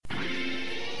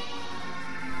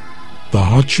the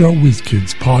Hotshot Whiz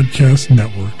Kids Podcast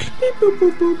Network. Beep, boop,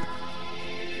 boop, boop.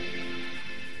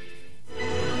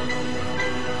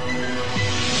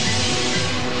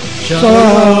 Shut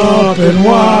up and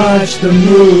watch the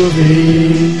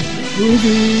movie.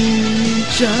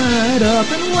 Shut up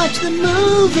and watch the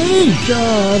movie.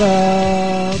 Shut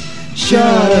up.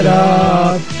 Shut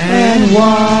up and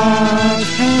watch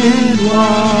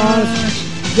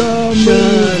the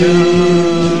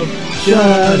movie.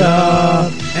 Shut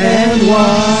up and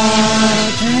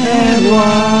watch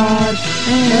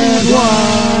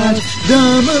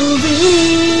the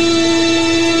movie.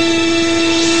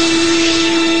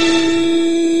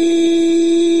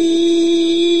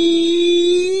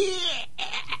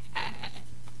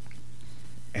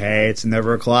 Hey, it's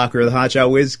Never O'Clock. We're the Hotshot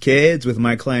Whiz Kids with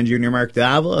Mike Klein Jr., Mark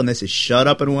Davila, and this is Shut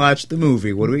Up and Watch the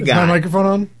Movie. What do we got? Is my microphone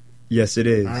on? Yes, it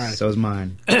is. All right. So is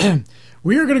mine.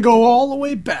 We are going to go all the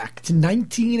way back to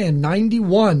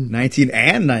 1991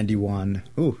 1991.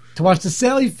 Ooh. to watch the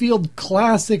Sally Field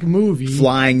classic movie.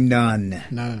 Flying Nun.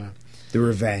 No. The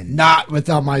Revenge. Not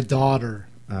Without My Daughter.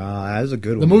 That was a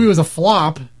good one. The movie was a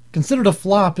flop, considered a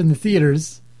flop in the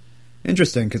theaters.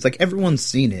 Interesting, because like everyone's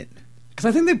seen it. Because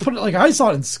I think they put it, like, I saw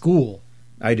it in school.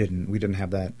 I didn't. We didn't have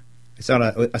that. I saw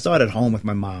it at home with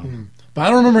my mom. But I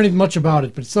don't remember anything much about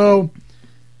it. But so,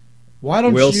 why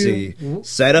don't We'll you... see.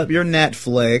 Set up your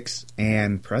Netflix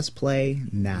and press play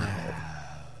now.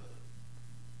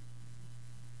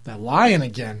 That lion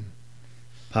again.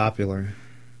 Popular.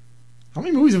 How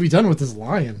many movies have we done with this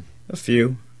lion? A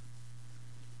few.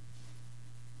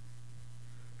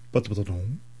 But I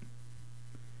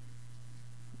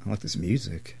like this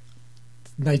music.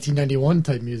 1991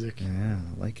 type music. Yeah,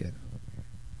 I like it.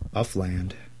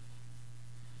 Upland.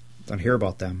 Don't hear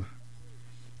about them.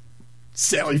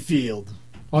 Sally Field.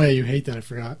 Oh, yeah, you hate that. I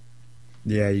forgot.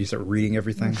 Yeah, you start reading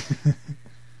everything.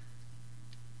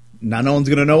 Now no one's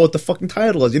going to know what the fucking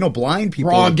title is. You know, blind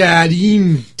people.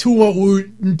 Rogadin Tua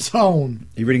Tone.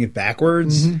 You reading it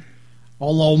backwards?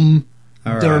 Olom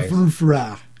All right.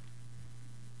 Derfufra.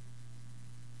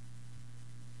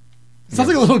 Sounds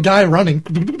like a little guy running.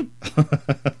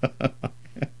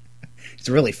 He's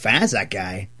really fast, that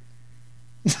guy.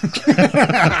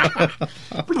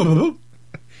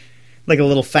 Like a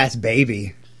little fast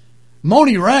baby.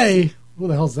 Moni Ray. Who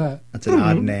the hell's that? That's an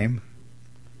odd name.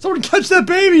 Someone catch that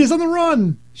baby. He's on the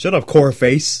run. Shut up,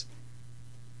 Coreface.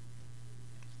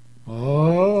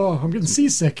 Oh, I'm getting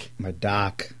seasick. My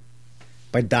dock.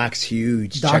 My dock's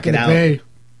huge. Dock Check in it the out. bay. You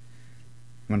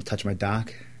want to touch my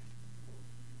dock?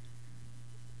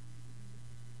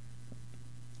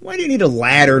 Why do you need a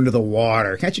ladder into the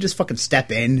water? Can't you just fucking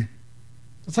step in?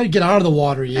 That's how you get out of the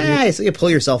water, you idiot. Hey, so you pull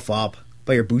yourself up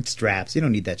by your bootstraps. You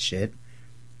don't need that shit.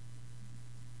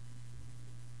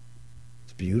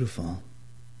 It's beautiful.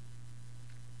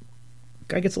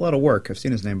 Guy gets a lot of work. I've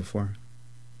seen his name before.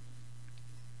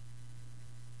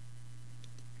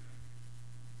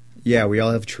 Yeah, we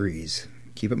all have trees.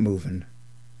 Keep it moving.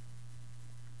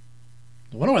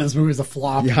 I wonder why this movie is a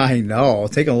flop. Yeah, I know.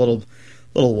 It's taking a little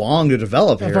long to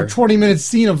develop After here. a 20-minute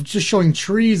scene of just showing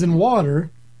trees and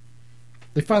water,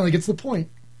 they finally get to the point.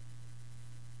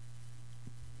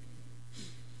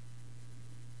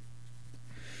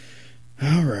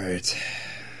 All right.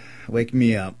 Wake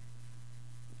me up.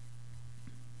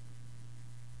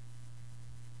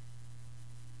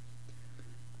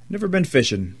 Never been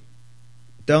fishing.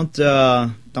 Don't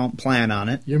plan on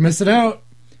it. You're missing out.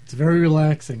 It's very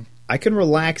relaxing. I can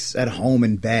relax at home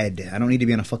in bed. I don't need to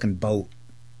be on a fucking boat.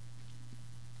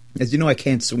 As you know, I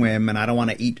can't swim, and I don't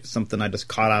want to eat something I just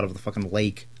caught out of the fucking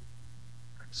lake.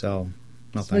 So,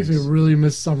 no This thanks. makes me really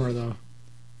miss summer, though.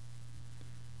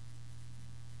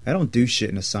 I don't do shit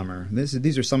in the summer.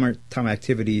 These are summertime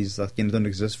activities that don't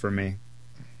exist for me.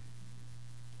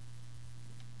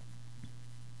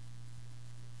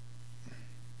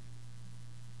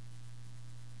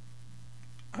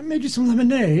 I made you some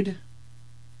lemonade.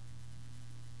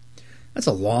 That's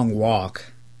a long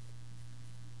walk.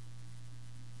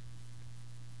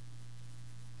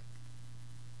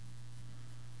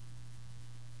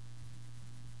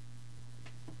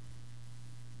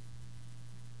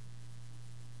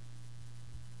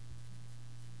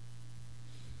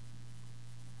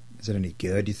 Is it any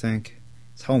good, you think?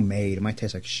 It's homemade. It might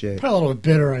taste like shit. Probably a little bit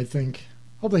bitter, I think.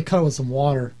 Hope they cut it with some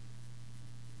water.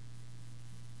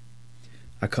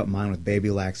 I cut mine with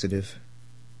baby laxative.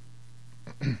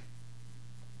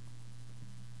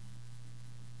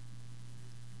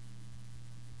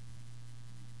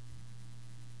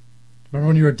 Remember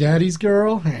when you were daddy's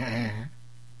girl?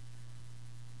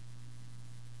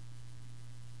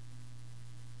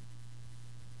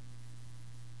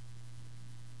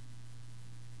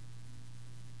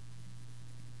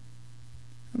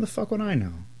 the fuck would I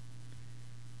know?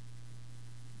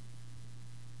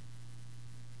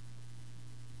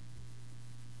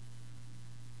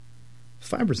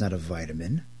 Fiber's not a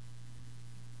vitamin.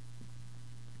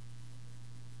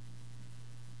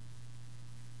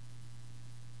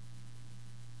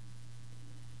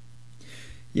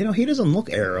 You know, he doesn't look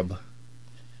Arab.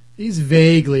 He's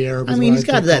vaguely Arab. I mean, he's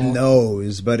got that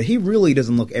nose, but he really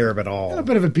doesn't look Arab at all. Got a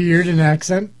bit of a beard and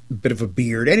accent. A bit of a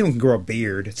beard. Anyone can grow a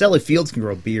beard. Sally Fields can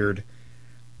grow a beard.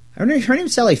 Her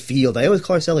name's Sally Field. I always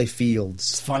call her Sally Fields.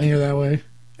 It's funnier that way.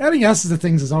 Adding S's to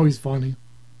things is always funny.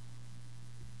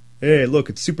 Hey, look,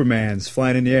 it's Superman's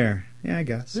flying in the air. Yeah, I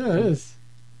guess. Yeah, it is.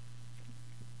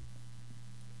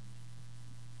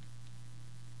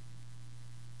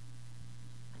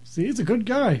 See, he's a good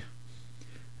guy.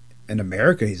 In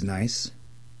America, he's nice.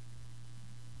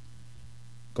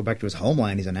 Go back to his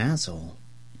homeland, he's an asshole.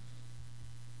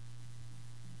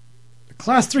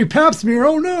 Class 3 pap smear,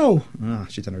 oh no! Ah,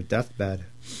 she's on her deathbed.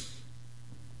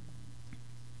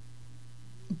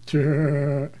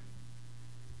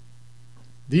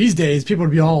 These days, people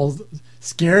would be all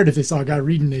scared if they saw a guy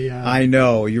reading a... I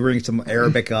know, you're reading some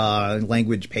Arabic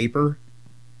language paper.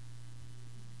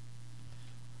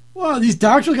 Wow, these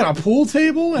doctors got a pool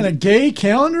table and a gay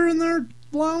calendar in their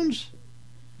lounge?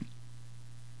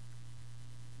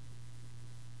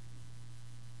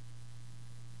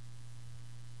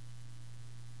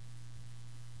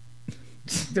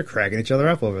 They're cracking each other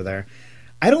up over there.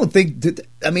 I don't think...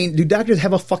 do doctors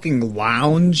have a fucking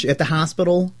lounge at the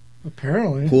hospital?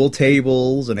 Apparently. Pool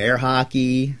tables and air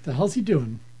hockey. The hell's he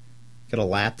doing? Got a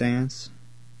lap dance.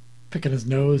 Picking his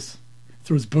nose.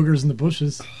 Threw his boogers in the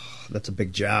bushes. That's a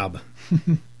big job.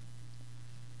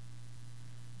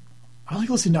 I like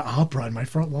listening to opera in my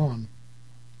front lawn.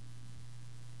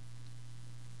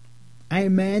 I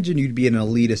imagine you'd be an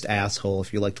elitist asshole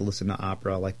if you like to listen to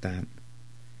opera like that.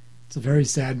 It's a very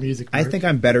sad music. I think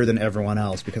I'm better than everyone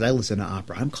else because I listen to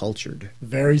opera. I'm cultured.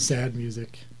 Very sad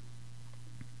music.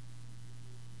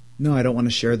 No, I don't want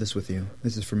to share this with you.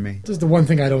 This is from me. This is the one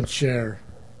thing I don't share.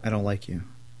 I don't like you.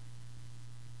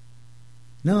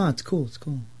 No, it's cool. It's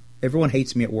cool. Everyone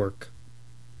hates me at work.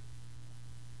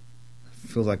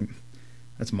 Feels like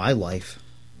that's my life.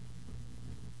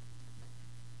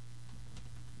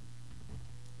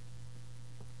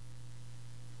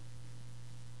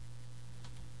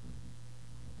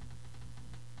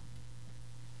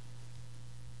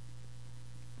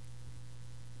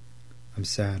 I'm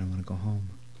sad. I want to go home.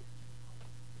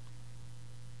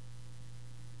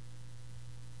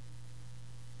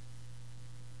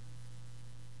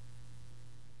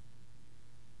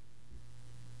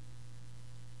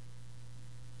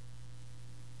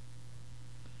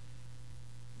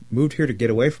 Moved here to get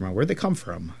away from it. Where'd they come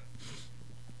from?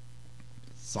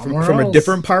 Somewhere From else. a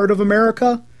different part of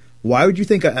America? Why would you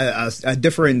think a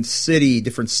different city,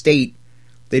 different state,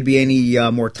 they'd be any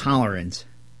more tolerant?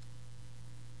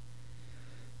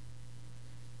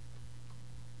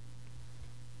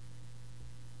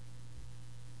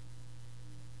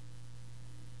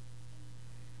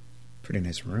 Pretty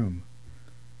nice room.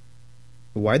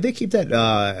 Why'd they keep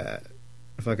that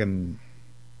fucking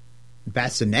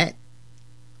bassinet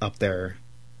up there?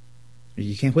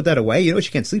 You can't put that away. You know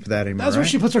she can't sleep with that anymore. That's where right?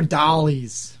 she puts her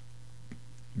dollies.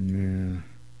 Yeah.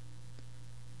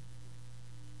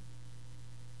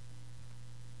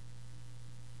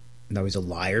 No, he's a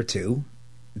liar too.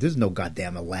 There's no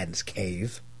goddamn Aladdin's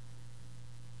cave.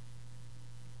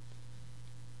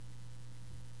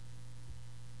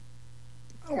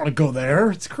 I don't want to go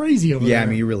there. It's crazy over there. Yeah, I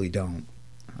mean you really don't.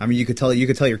 I mean you could tell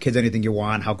your kids anything you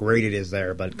want, how great it is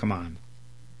there, but come on.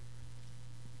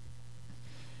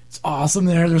 It's awesome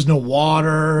there. There's no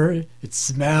water. It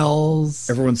smells.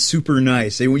 Everyone's super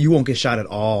nice. You won't get shot at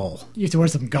all. You have to wear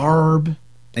some garb.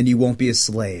 And you won't be a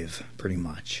slave, pretty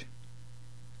much.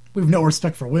 We have no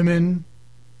respect for women.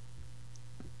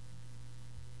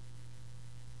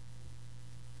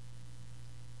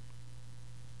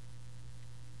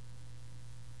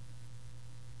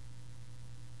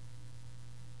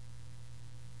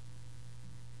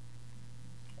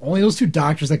 Only those two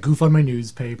doctors that goof on my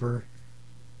newspaper.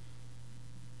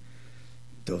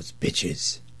 Those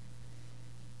bitches.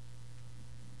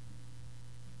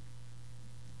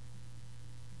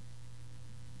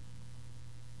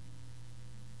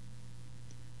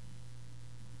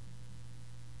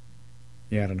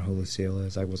 Yeah, I don't know who Lucille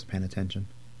is. I wasn't paying attention.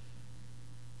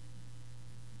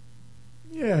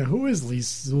 Yeah, who is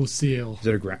Lucille? Is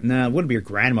it her Nah, it wouldn't be her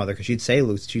grandmother because she'd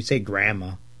say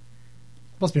grandma.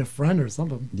 Must be a friend or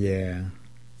something. Yeah.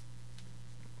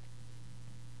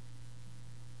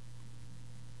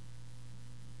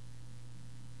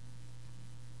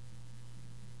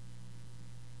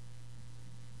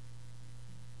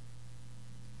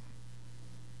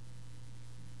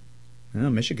 Oh,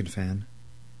 Michigan fan.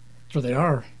 That's what they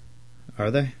are.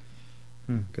 Are they?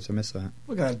 Guess I missed that.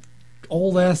 Look at that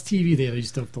old-ass TV they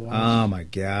used to have to watch. Oh, my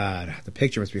God. The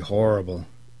picture must be horrible.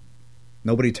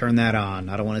 Nobody turned that on.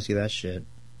 I don't want to see that shit.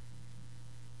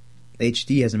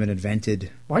 HD hasn't been invented.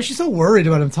 Why is she so worried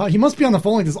about him talking? He must be on the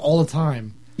phone like this all the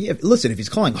time. Yeah, listen, if he's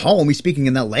calling home, he's speaking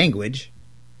in that language.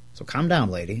 So calm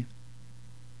down, lady.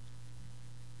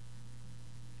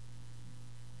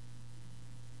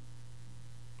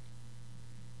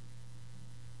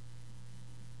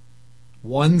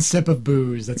 One sip of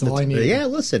booze. That's all I need. Yeah,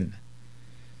 listen.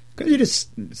 Couldn't you just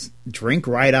drink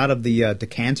right out of the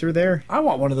decanter there? I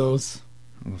want one of those.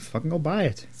 Oh, fucking go buy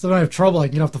it. So when I have trouble, I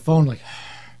can get off the phone like...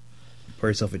 Pour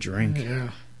yourself a drink.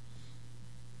 Yeah.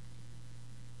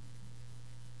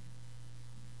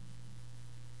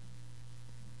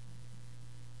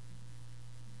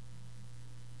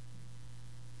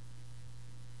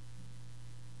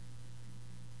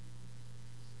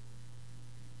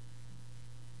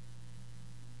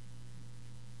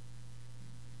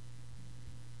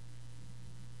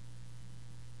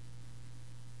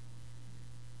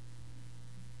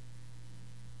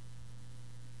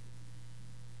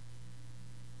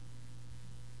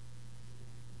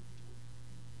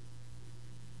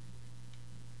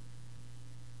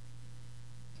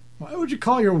 Why would you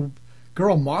call your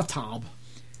girl Mahtab?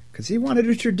 Because he wanted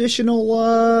a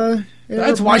traditional...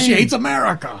 That's why she hates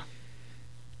America.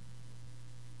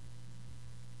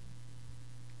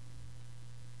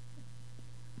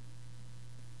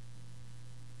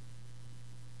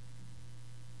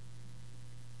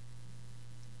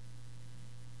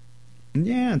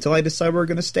 Yeah, until I decide we're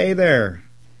going to stay there.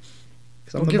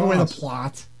 Don't give away the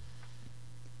plot.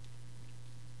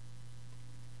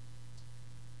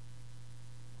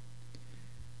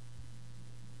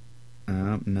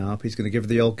 Nope, he's going to give her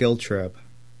the old guilt trip.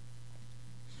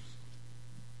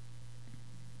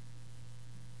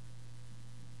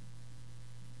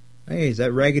 Hey, is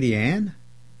that Raggedy Ann?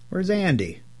 Where's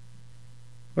Andy?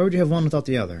 Why would you have one without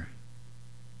the other?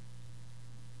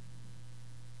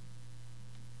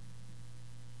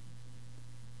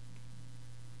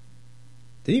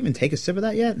 Did he even take a sip of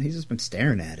that yet? He's just been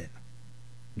staring at it.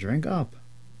 Drink up.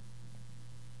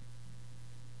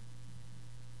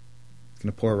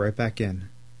 Gonna pour it right back in.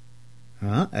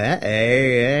 Huh?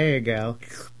 Hey, there you go.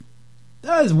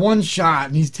 That is one shot,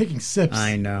 and he's taking sips.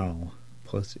 I know.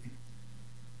 Pussy.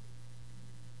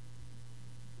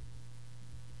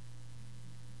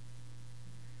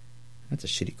 That's a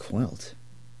shitty quilt.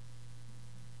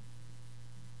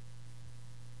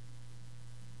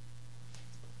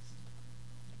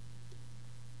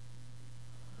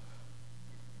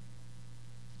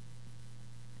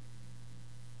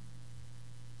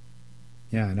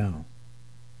 Yeah, I know.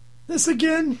 This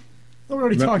again? We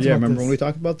already talked about this. Yeah, remember when we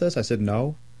talked about this? I said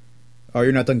no. Oh,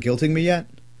 you're not done guilting me yet?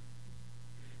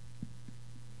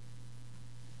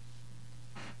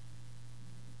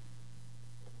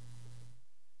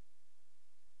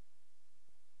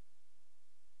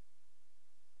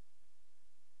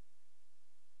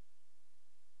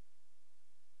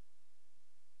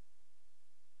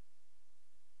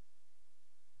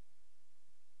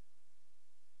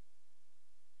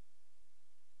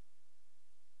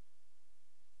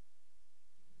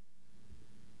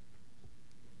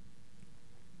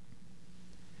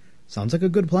 Sounds like a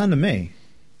good plan to me.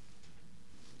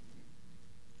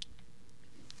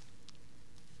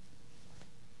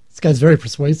 This guy's very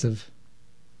persuasive.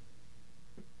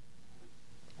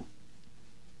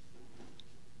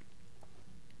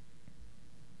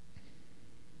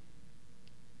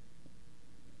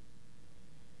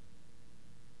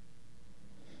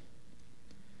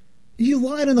 You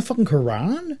lied in the fucking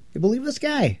Quran? You believe this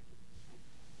guy?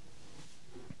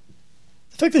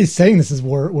 The fact that he's saying this is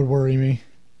would worry me.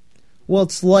 Well,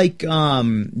 it's like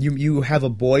you have a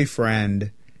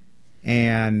boyfriend,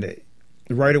 and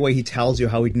right away he tells you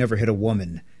how he'd never hit a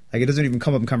woman. Like, it doesn't even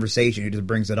come up in conversation. He just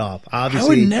brings it up. Obviously,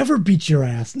 I would never beat your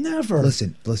ass. Never.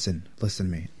 Listen to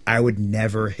me. I would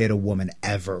never hit a woman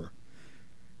ever.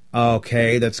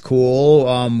 Okay, that's cool.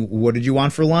 What did you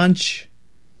want for lunch?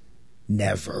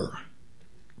 Never.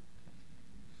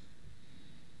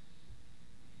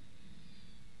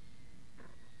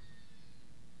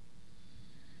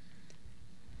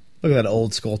 Look at that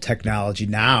old school technology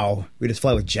now. We just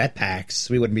fly with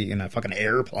jetpacks. We wouldn't be in a fucking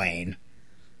airplane.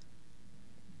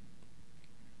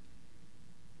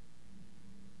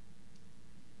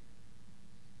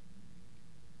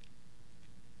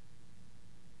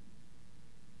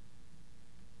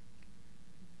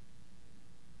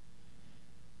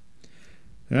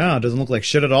 Yeah, it doesn't look like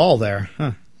shit at all there.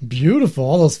 Huh. Beautiful.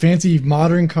 All those fancy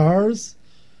modern cars.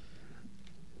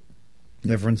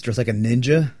 Everyone's dressed like a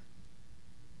ninja.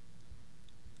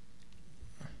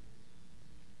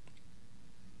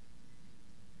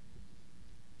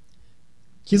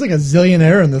 He's like a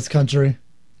zillionaire in this country.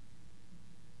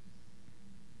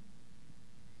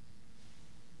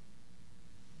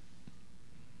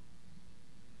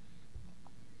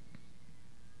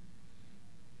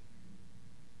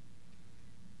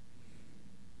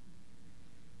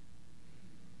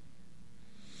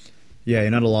 Yeah,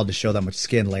 you're not allowed to show that much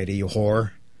skin, lady, you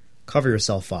whore. Cover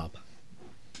yourself up.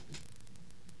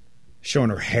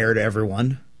 Showing her hair to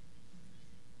everyone.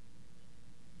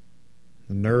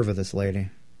 The nerve of this lady.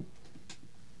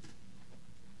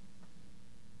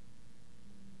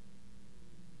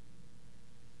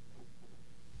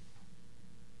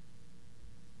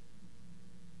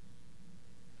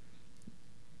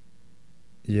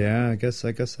 Yeah, I guess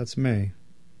that's me.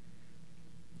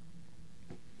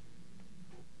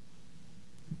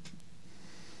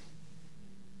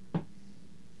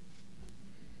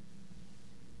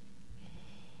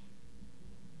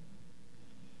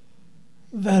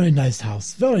 Very nice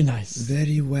house. Very nice.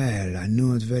 Very well. I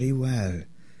know it very well.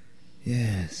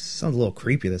 Yes. Sounds a little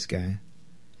creepy, this guy.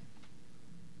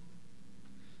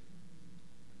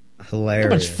 Hilarious.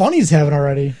 Look how much fun he's having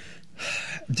already.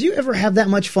 Do you ever have that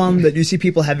much fun that you see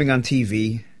people having on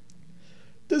TV?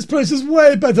 This place is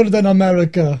way better than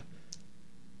America.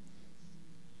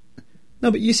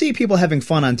 No, but you see people having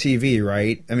fun on TV,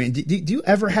 right? I mean, do you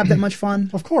ever have that much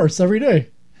fun? Of course, every day.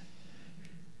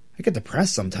 I get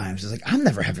depressed sometimes. It's like, I'm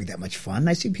never having that much fun.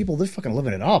 I see people, they're fucking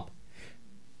living it up.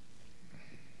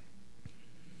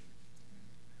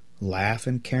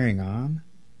 Laughing, carrying on.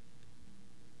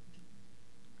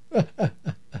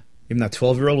 Even that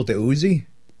 12-year-old with the Uzi?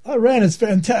 Iran is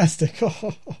fantastic.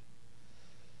 Alright,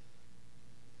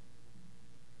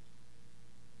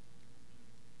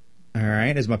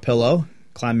 here's my pillow.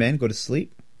 Climb in, go to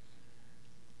sleep.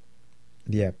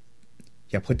 Yeah.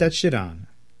 Yeah, put that shit on.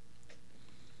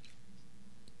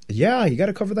 Yeah, you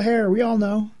gotta cover the hair. We all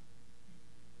know.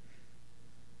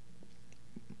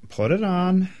 Put it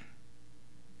on.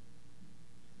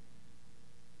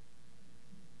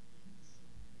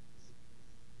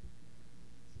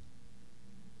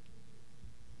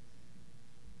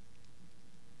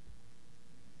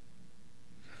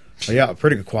 Oh, yeah,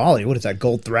 pretty good quality. What is that,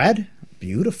 gold thread?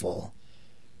 Beautiful.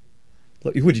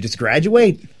 Look, would you just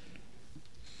graduate?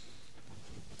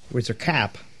 Where's her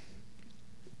cap?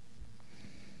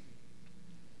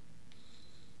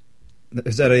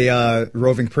 Is that a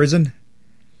roving prison?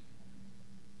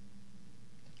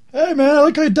 Hey, man, I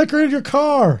like how you decorated your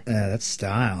car. Yeah, that's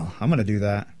style. I'm going to do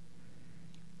that.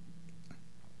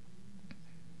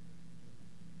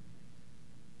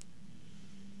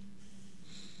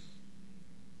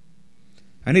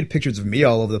 I need pictures of me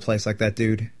all over the place like that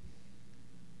dude.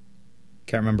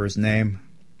 Can't remember his name.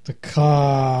 The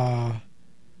car.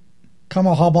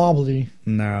 Kamahababli.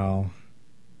 No.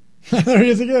 There he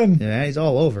is again. Yeah, he's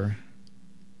all over.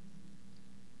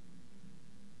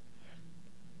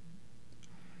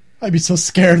 I'd be so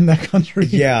scared in that country.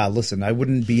 Yeah, listen, I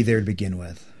wouldn't be there to begin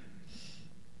with.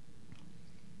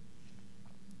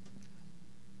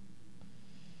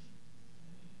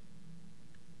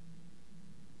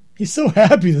 He's so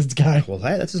happy, this guy. Well,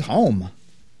 hey, that's his home.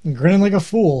 Grinning like a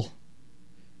fool.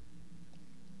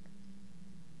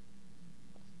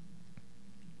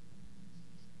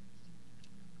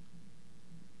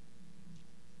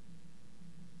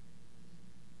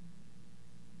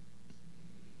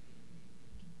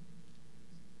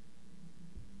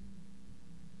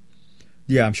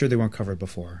 Yeah, I'm sure they weren't covered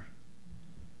before.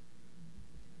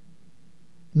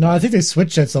 No, I think they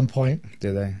switched at some point.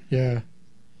 Did they? Yeah.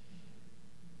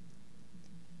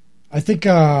 I think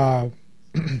 60s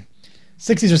or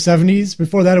 70s.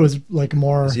 Before that, it was like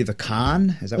more. Is he the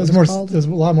Khan? Is that It what was it's more. called? It was a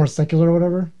lot more secular or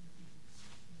whatever.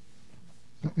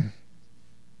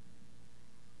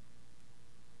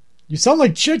 You sound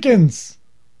like chickens.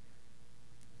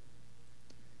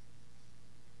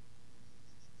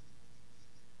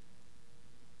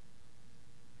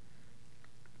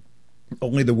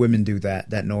 Only the women do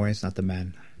that noise, not the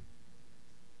men.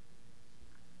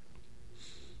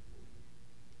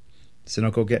 So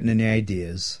don't go getting any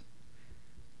ideas.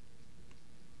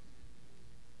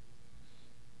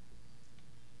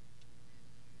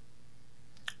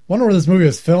 Wonder where this movie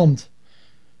was filmed.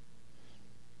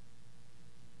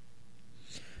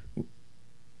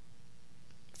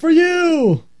 For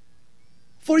you!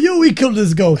 For you, we killed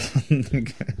this goat.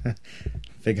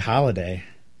 Big holiday.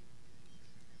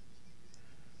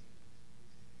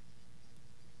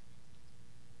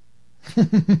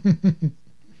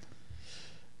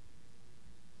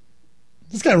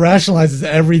 This guy rationalizes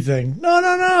everything. No,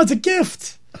 it's a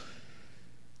gift.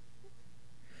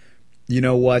 You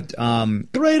know what?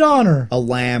 Great honor. A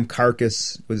lamb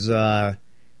carcass was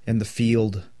in the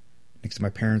field next to my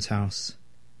parents' house.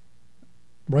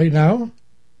 Right now?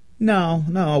 No,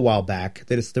 a while back.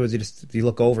 You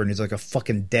look over and there's like a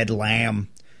fucking dead lamb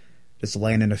just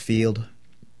laying in a field.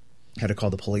 Had to call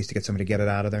the police to get somebody to get it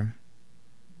out of there.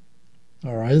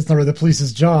 All right, it's not really the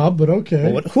police's job, but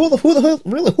okay. Well,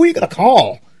 who are you gonna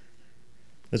call?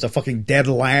 There's a fucking dead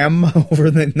lamb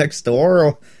over the next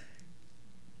door.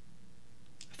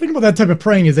 The thing about that type of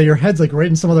praying is that your head's like right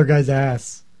in some other guy's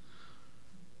ass.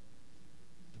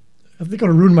 I think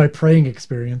it'll ruin my praying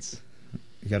experience.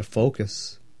 You gotta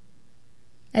focus.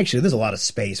 Actually, there's a lot of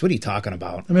space. What are you talking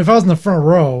about? I mean, if I was in the front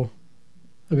row,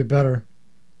 it'd be better.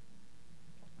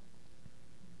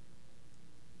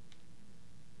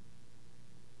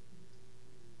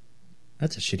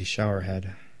 That's a shitty shower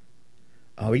head.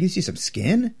 Oh, you can see some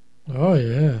skin? Oh,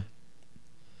 yeah.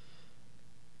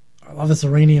 I love this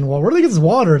Iranian water. Where do they get this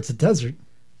water? It's a desert.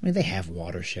 I mean, they have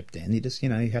water shipped in. You just,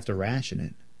 you have to ration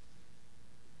it.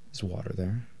 There's water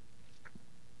there.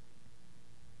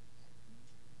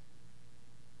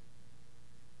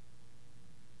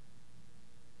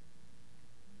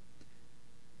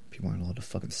 People aren't allowed to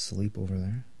fucking sleep over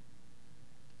there.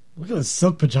 Look at those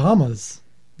silk pajamas.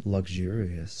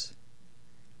 Luxurious.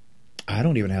 I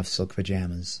don't even have silk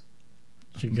pajamas.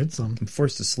 Should get some. I'm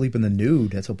forced to sleep in the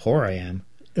nude. That's how poor I am.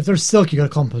 If they're silk, you gotta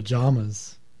call them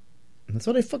pajamas. That's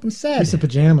what I fucking said. You said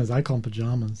pajamas. I call them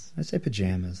pajamas. I say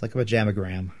pajamas, like a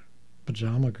pajamagram.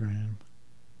 Pajamagram.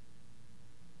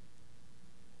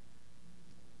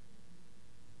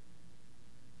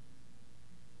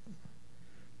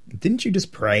 Didn't you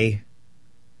just pray?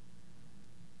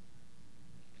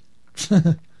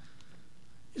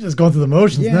 You're just going through the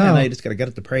motions Yeah, now. and I just gotta get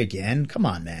up to pray again. Come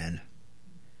on, man.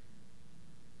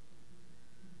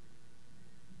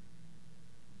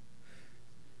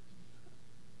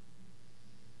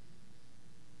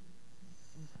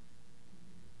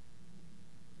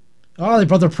 Oh, they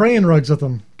brought their praying rugs with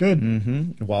them. Good.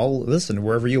 Mm-hmm. Well, listen,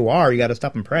 wherever you are, you gotta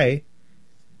stop and pray.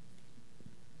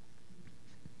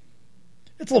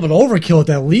 It's a little bit overkill with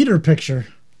that leader picture.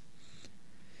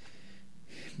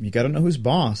 You gotta know who's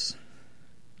boss.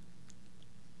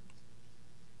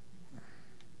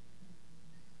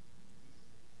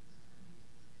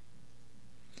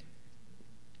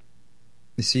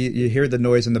 You see, you hear the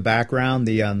noise in the background,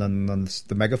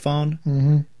 the megaphone.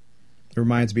 Mm-hmm. It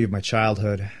reminds me of my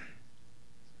childhood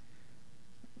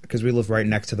because we live right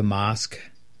next to the mosque,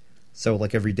 so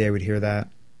like every day we'd hear that.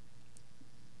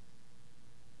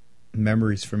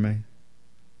 Memories for me.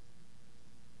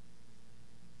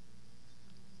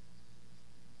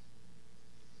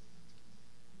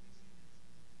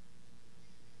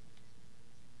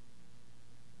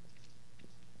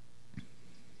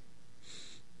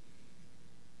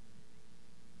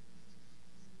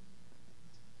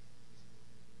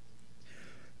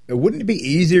 Wouldn't it be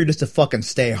easier just to fucking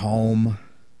stay home?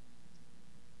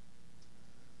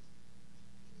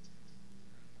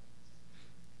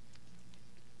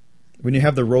 When you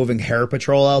have the roving hair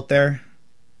patrol out there?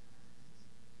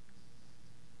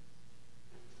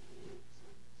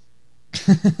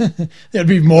 That'd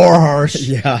be more harsh.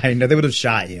 Yeah, I know. They would have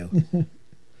shot you.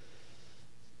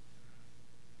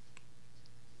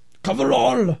 Cover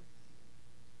all.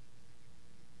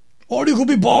 Or you could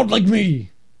be bald like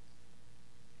me.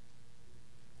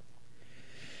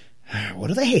 Why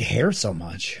do they hate hair so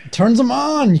much? Turns them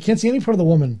on. You can't see any part of the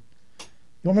woman. You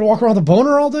want me to walk around the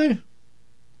boner all day?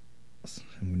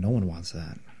 No one wants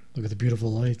that. Look at the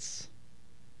beautiful lights.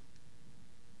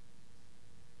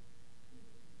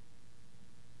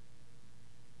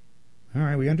 All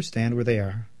right, we understand where they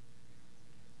are.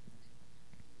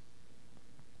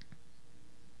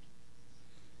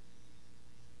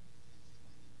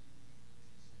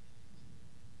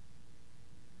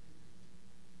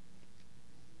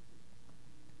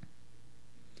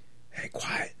 Hey,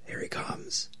 quiet. Here he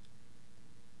comes.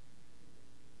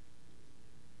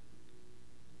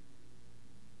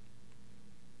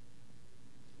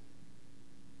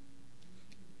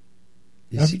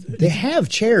 You see, they have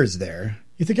chairs there.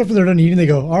 You think after they're done eating, they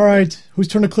go, all right, whose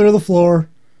turn to clear the floor?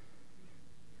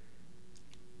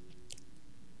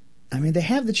 I mean, they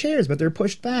have the chairs, but they're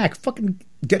pushed back. Fucking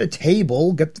get a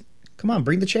table. Come on,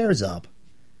 bring the chairs up.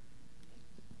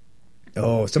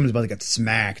 Oh, someone's about to get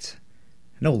smacked.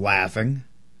 No laughing.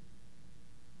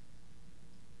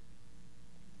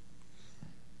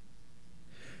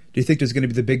 Do you think there's going to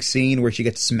be the big scene where she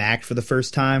gets smacked for the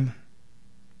first time?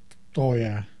 Oh,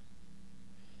 yeah.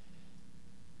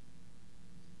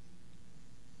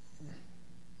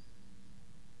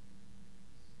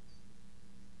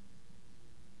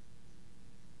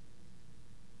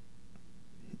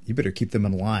 You better keep them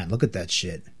in line. Look at that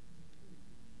shit.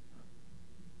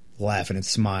 Laughing and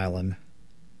smiling.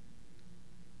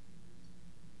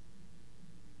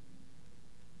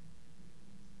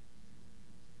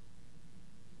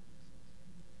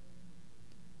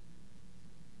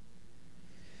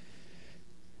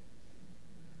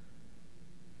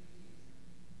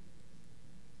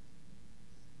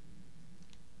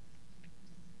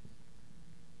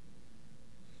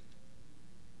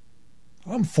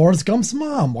 I'm Forrest Gump's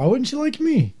mom. Why wouldn't she like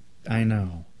me? I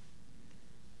know.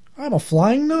 I'm a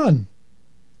flying nun.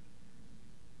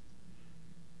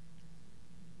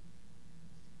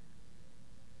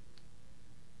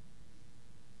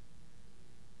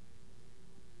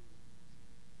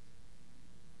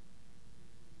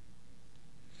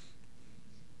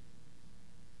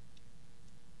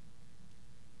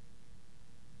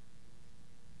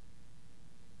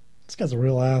 This guy's a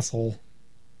real asshole.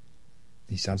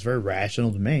 He sounds very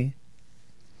rational to me.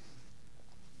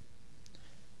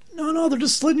 No, they're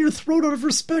just slitting your throat out of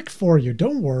respect for you.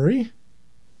 Don't worry.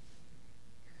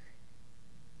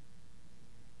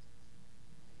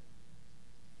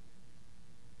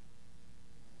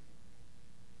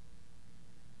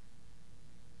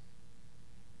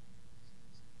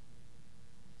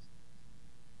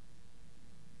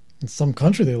 In some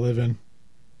country they live in.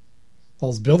 All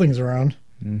those buildings around.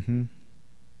 Mm-hmm.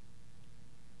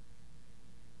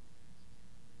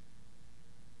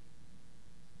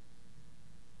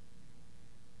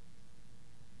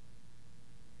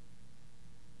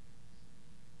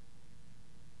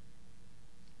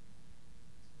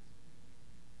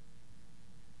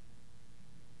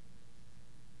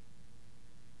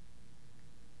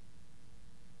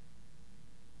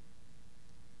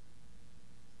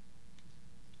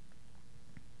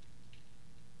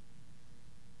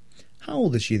 How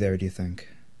old is she there, do you think?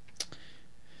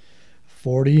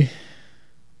 40.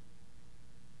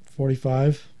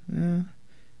 45. Yeah.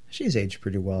 She's aged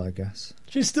pretty well, I guess.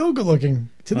 She's still good looking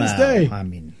to this Well, day. I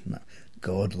mean,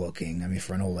 good looking. I mean,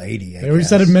 for an old lady, I Yeah, we've guess.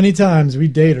 said it many times. We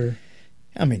date her.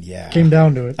 I mean, yeah. Came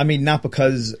down to it. I mean, not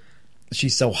because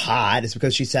she's so hot. It's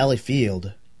because she's Sally Fields.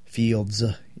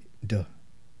 Duh.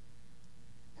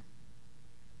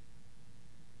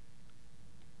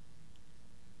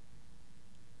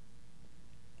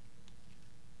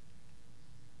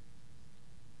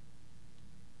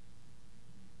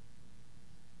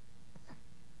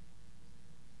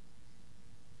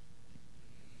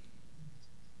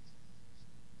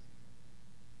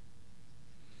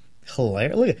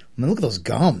 Hilarious. Look at those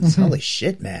gums. Holy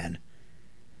shit, man.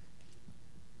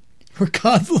 We're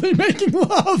constantly making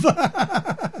love.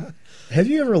 Have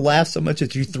you ever laughed so much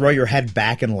that you throw your head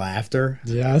back in laughter?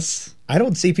 Yes. I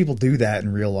don't see people do that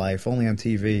in real life, only on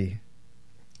TV.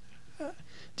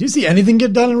 Do you see anything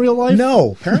get done in real life?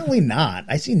 No, apparently not.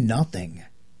 I see nothing.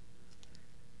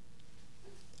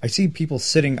 I see people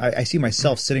sitting, I see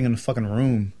myself sitting in a fucking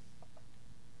room.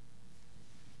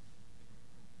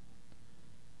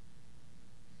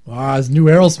 Wow, his new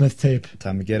Aerosmith tape.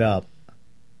 Time to get up.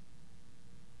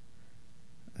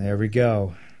 There we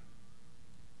go.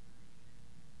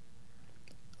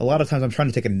 A lot of times I'm trying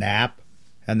to take a nap,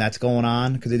 and that's going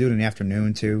on, because they do it in the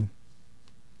afternoon, too.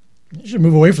 You should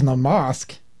move away from the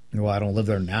mosque. Well, I don't live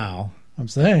there now. I'm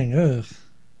saying, ugh.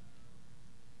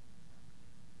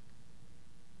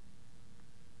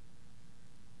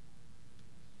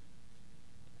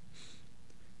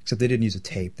 Except they didn't use a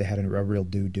tape. They had a real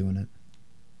dude doing it.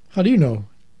 How do you know?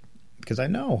 Because I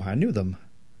knew them.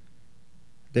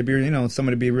 They'd be,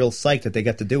 somebody be real psyched that they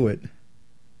got to do it.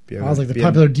 I was like the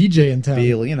popular DJ in town.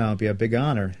 Be a big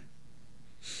honor.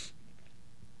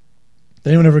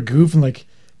 Did anyone ever goof and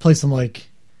play some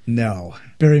No.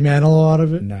 Barry Manilow out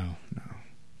of it? No.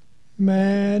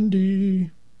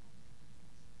 Mandy.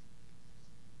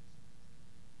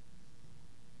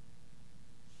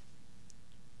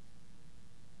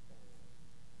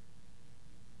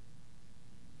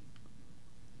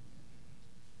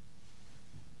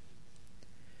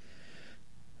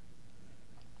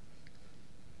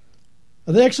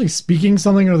 Are they actually speaking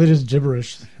something, or are they just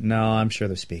gibberish? No, I'm sure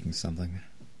they're speaking something.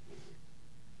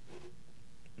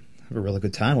 Have a really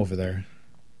good time over there.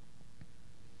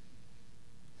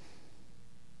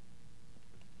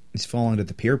 He's falling to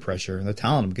the peer pressure, and they're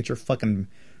telling him, get your fucking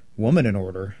woman in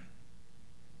order.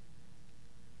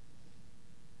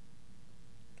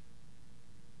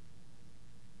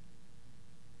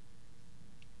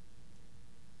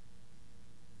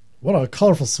 What a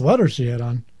colorful sweater she had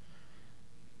on.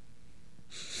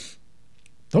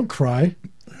 Don't cry.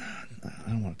 I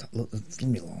don't want to leave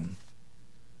me alone.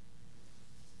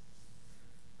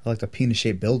 I like the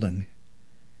penis-shaped building.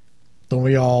 Don't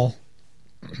we all?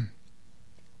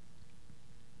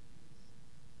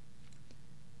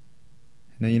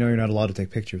 Now you know you're not allowed to take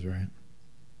pictures, right?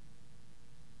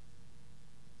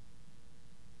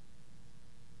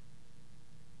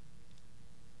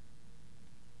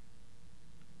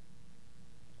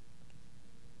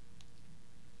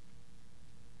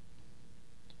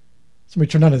 Somebody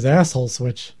turned on his asshole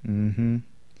switch. Mm-hmm.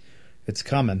 It's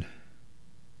coming.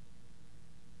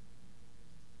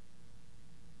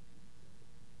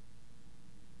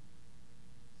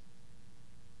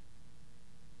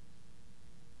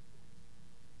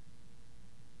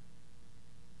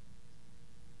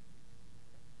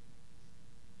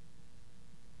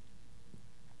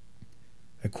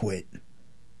 I quit.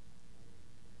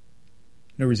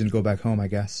 No reason to go back home, I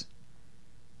guess.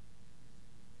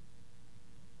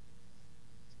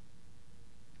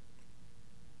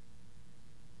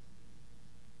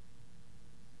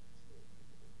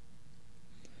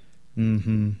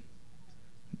 Mm-hmm.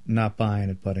 Not buying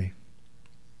it, buddy.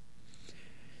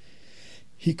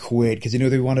 He quit because he knew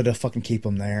they wanted to fucking keep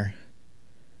him there.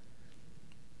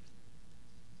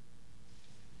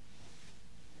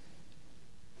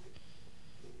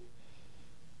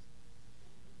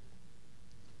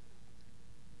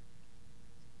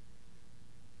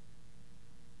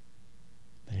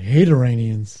 They hate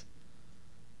Iranians.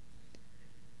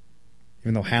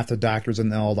 Even though half the doctors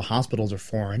in all the hospitals are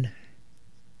foreign.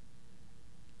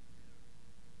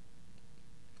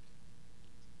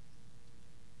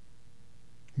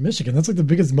 Michigan, that's like the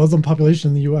biggest Muslim population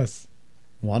in the U.S.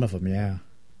 One of them, yeah.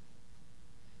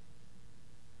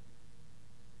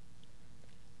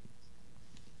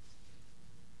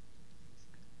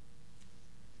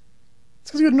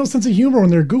 It's because you have no sense of humor when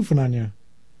they're goofing on you.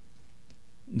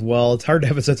 Well, it's hard to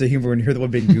have a sense of humor when you're the one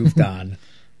being goofed on.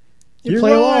 You You're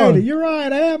play right. along. You're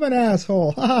right. I am an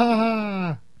asshole. Ha ha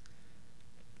ha.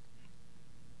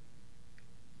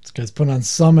 This guy's putting on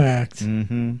some act.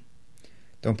 Mm-hmm.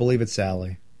 Don't believe it,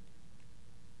 Sally.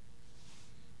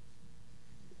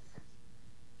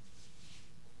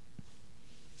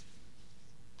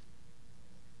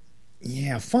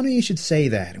 Yeah, funny you should say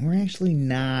that. We're actually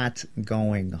not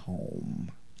going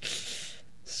home.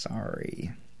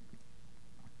 Sorry.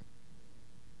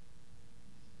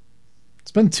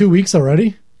 It's been 2 weeks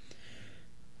already.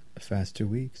 A fast 2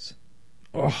 weeks.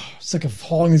 Oh, sick of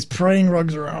hauling these praying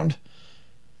rugs around.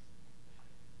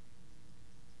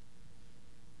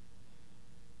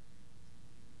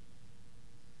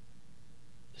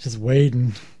 Just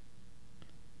waiting.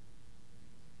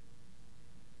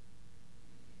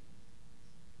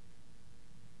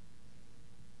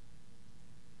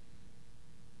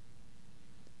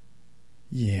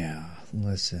 Yeah,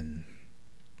 listen.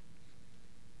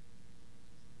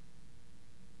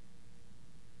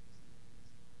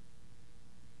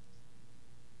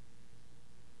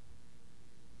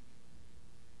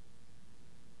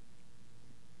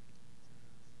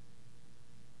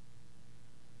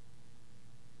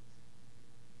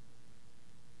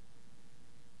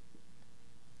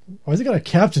 Why's he got a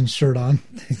captain's shirt on?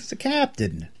 He's the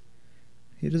captain.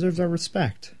 He deserves our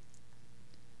respect.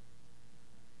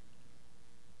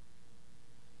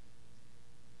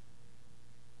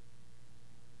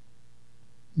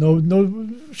 No,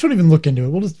 shouldn't even look into it.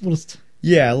 We'll just.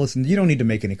 Yeah, listen, you don't need to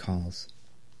make any calls.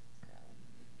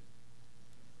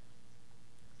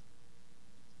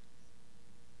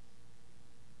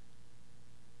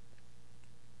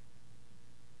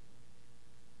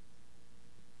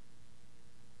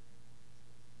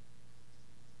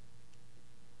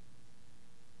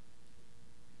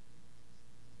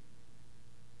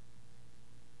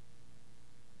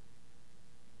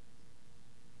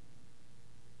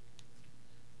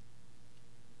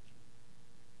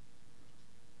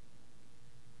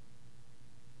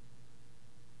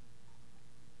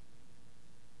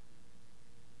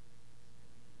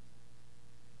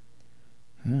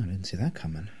 Oh, I didn't see that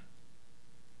coming.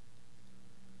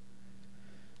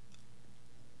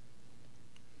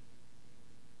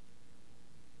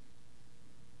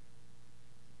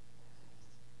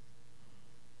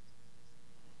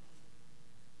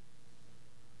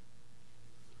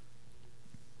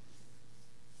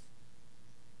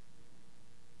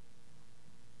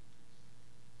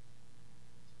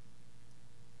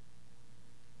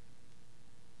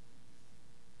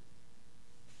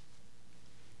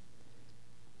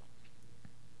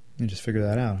 You just figure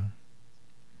that out, huh?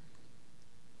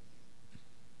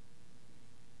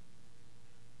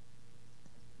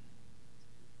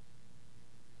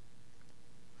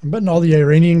 I'm betting all the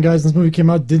Iranian guys in this movie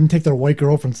came out didn't take their white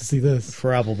girlfriends to see this.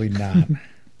 Probably not.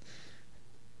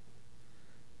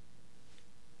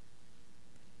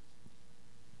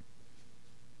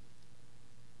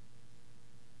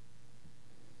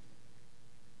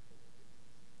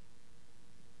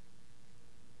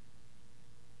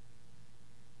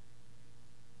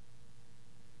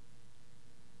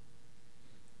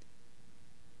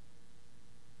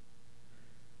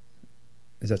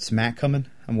 Is that smack coming?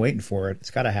 I'm waiting for it.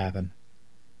 It's got to happen.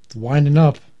 It's winding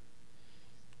up.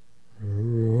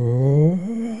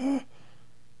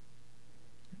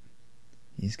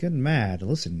 He's getting mad.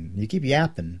 Listen, you keep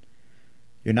yapping.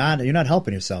 You're not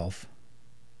helping yourself.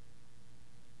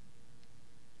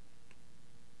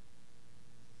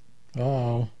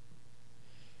 Oh.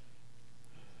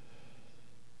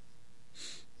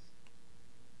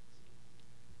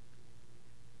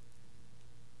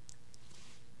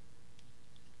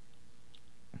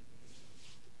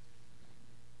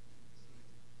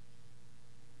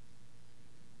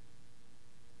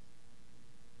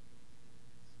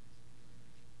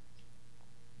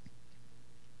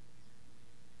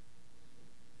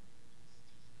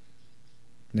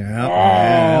 Yeah,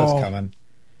 that was coming.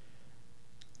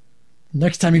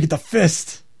 Next time you get the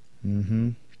fist.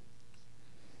 Mm-hmm.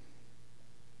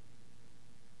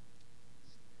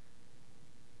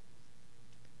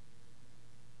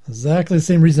 Exactly the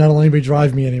same reason I don't let anybody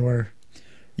drive me anywhere.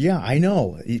 Yeah, I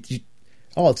know.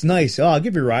 Oh, it's nice. Oh, I'll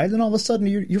give you a ride. Then all of a sudden,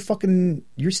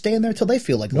 you're staying there till they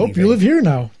feel like Nope, leaving. you live here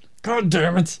now. God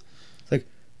damn it. It's like,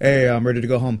 hey, I'm ready to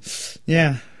go home.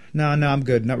 Yeah, no, I'm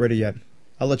good. Not ready yet.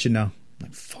 I'll let you know. I'm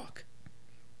like, fuck.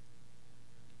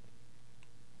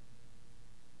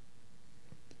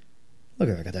 Look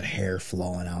at that. I got that hair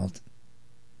flowing out.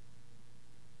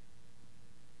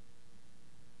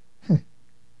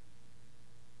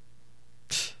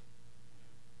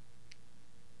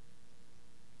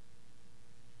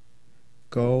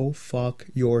 Go fuck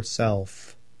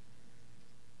yourself.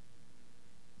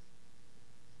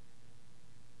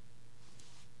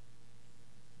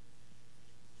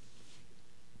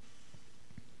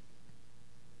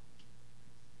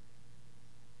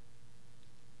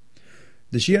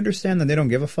 Does she understand that they don't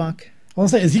give a fuck? I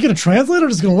was gonna say, is he going to translate or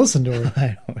just going to listen to her?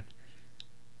 I don't.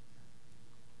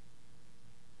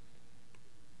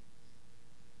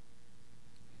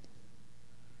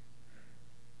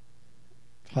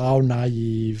 How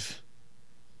naive.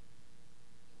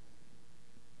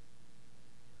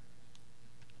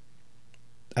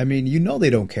 I mean, you know they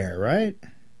don't care, right? I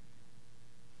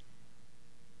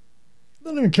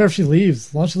don't even care if she leaves.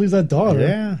 As long as she leaves that daughter.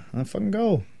 Yeah, I'll fucking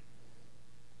go.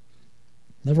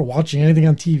 Never watching anything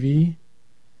on TV.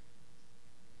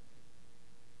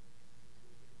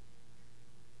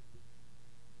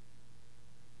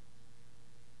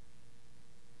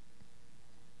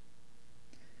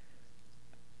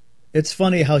 It's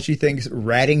funny how she thinks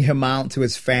ratting him out to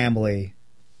his family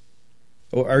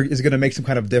or is going to make some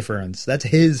kind of difference. That's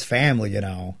his family, you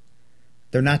know.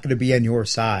 They're not going to be on your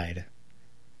side.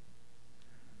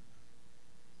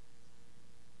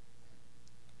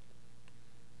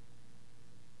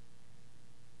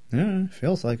 Yeah,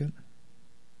 feels like it.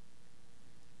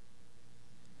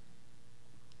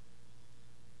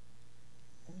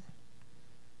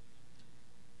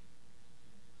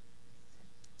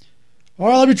 All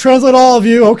right, let me translate all of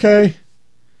you. Okay.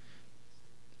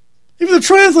 Even the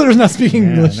translator's not speaking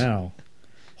English. No.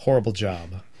 Horrible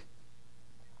job.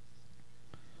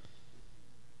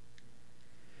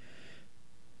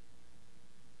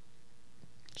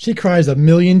 She cries a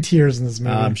million tears in this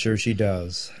movie. I'm sure she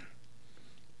does.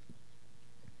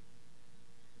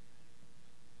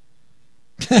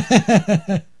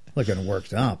 Looking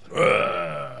worked up.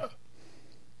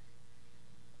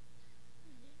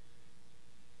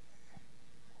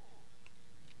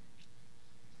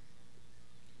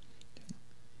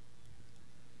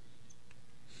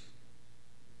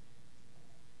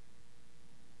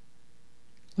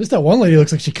 At least that one lady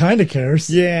looks like she kind of cares.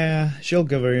 Yeah, she'll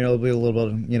give her, be a little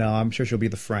bit, I'm sure she'll be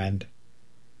the friend.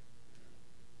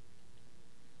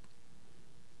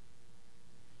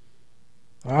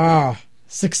 Ah,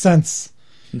 6 cents.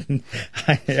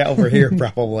 Yeah, over here,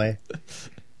 probably.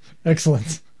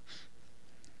 Excellent.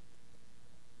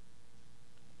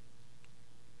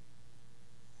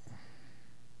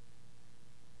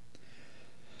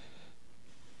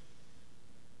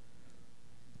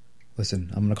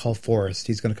 Listen, I'm going to call Forrest.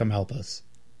 He's going to come help us.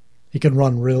 He can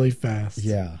run really fast.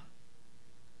 Yeah.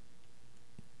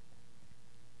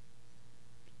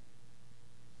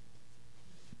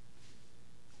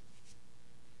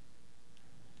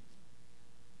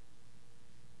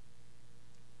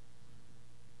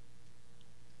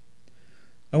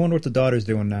 I wonder what the daughter's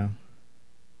doing now.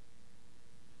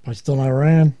 But still in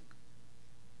Iran.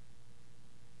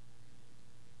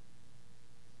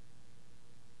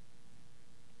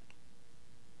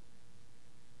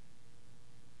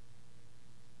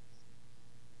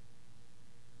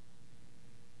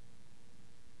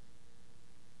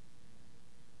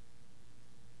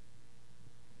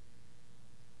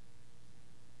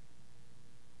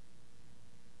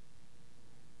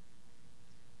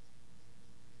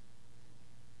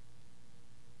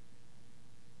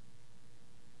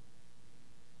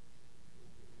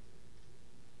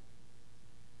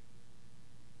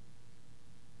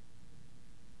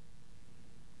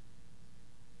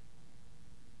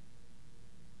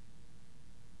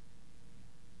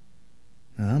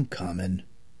 I'm coming.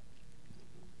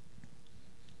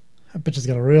 That bitch has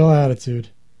got a real attitude.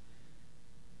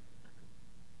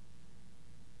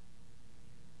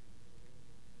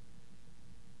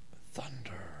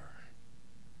 Thunder.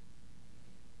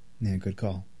 Yeah, good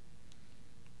call.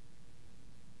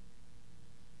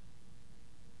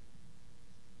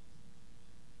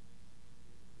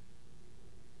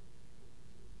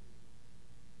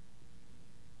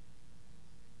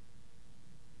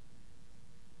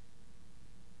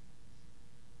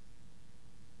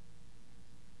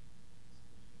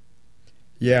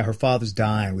 Yeah, her father's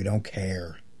dying. We don't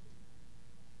care.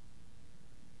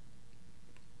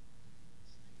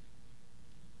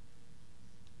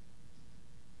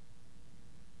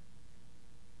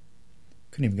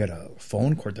 Couldn't even get a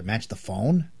phone cord to match the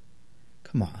phone?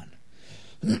 Come on.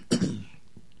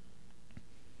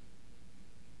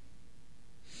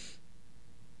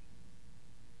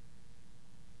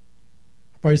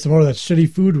 Probably some more of that shitty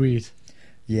food we eat.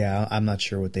 Yeah, I'm not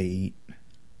sure what they eat.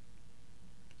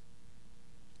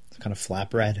 It's kind of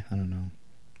flatbread. I don't know.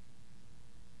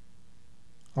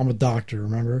 I'm a doctor,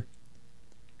 remember?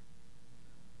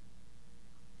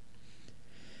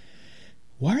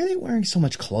 Why are they wearing so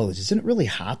much clothes? Isn't it really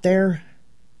hot there?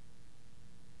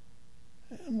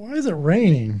 Why is it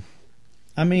raining?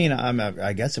 I mean,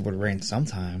 I guess it would rain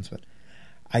sometimes, but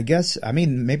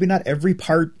maybe not every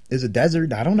part is a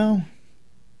desert. I don't know.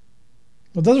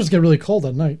 Well, deserts get really cold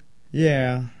at night.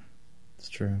 Yeah, it's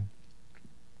true.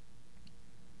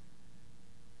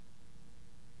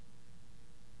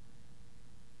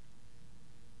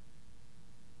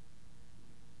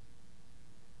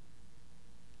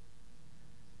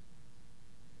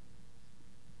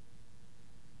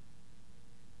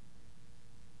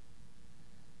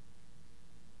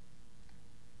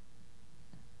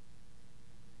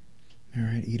 All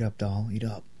right, eat up, doll. Eat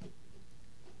up.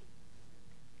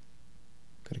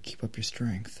 Gotta keep up your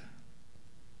strength.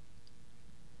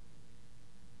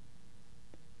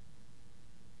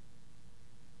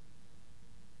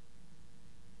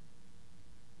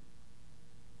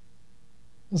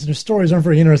 Listen, your stories aren't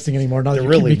very interesting anymore now that They're you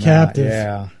really can be not, captive.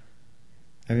 yeah.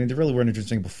 I mean, they really weren't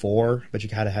interesting before, but you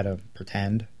kind of had to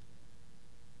pretend.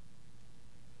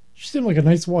 She seemed like a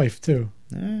nice wife, too.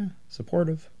 Yeah,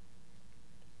 supportive.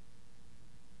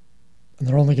 And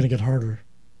they're only going to get harder.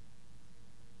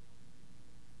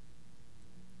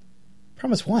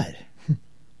 Promise what?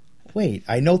 Wait,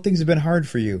 I know things have been hard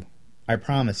for you. I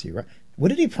promise you, right? What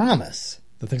did he promise?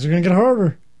 The things are going to get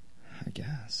harder. I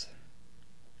guess.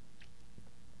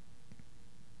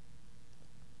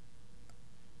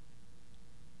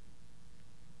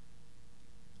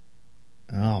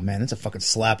 Oh man, that's a fucking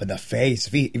slap in the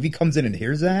face. If he comes in and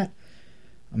hears that,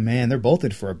 oh, man, they're both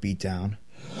in for a beatdown.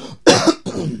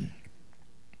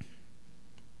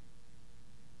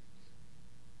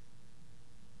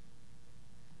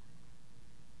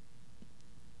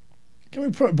 Can we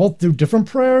both do different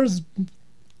prayers?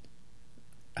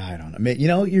 I don't know. You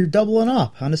know, you're doubling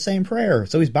up on the same prayer,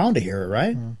 so he's bound to hear it,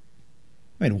 right?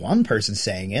 I mean, one person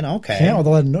saying it, okay. Can't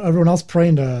without everyone else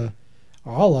praying to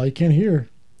Allah. You can't hear.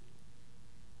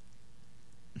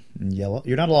 Yellow.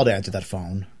 You're not allowed to answer that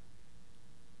phone.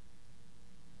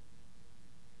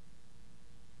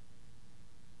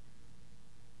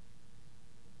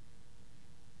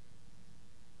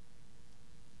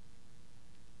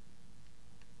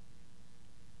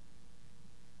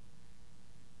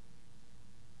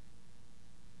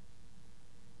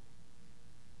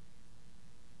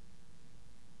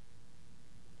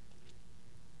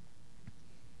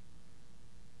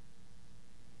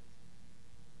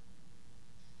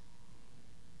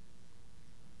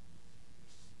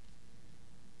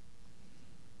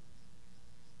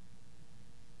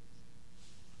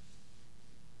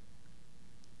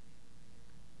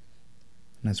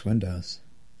 Nice windows.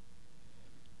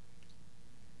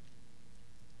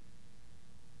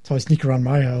 That's how I sneak around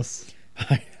my house.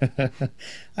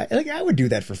 I would do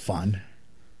that for fun.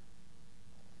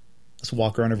 Just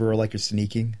walk around everywhere like you're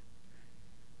sneaking.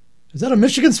 Is that a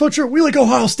Michigan sweatshirt? We like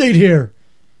Ohio State here.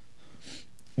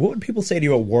 What would people say to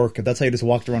you at work if that's how you just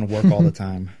walked around work all the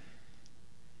time?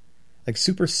 Like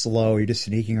super slow, you're just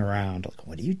sneaking around. Like,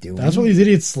 what are you doing? That's where these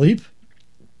idiots sleep?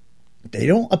 They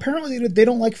don't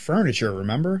like furniture,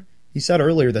 remember? He said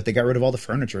earlier that they got rid of all the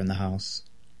furniture in the house.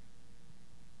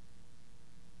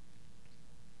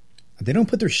 They don't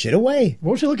put their shit away.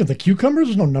 What would you look at? The cucumbers?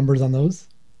 There's no numbers on those.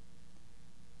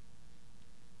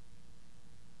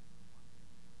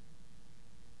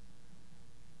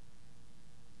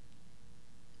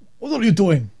 What are you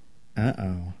doing?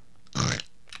 Uh-oh.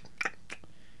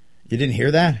 You didn't hear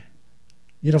that?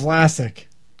 You'd have Vlasic.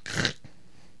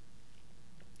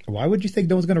 Why would you think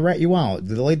no one's going to rat you out?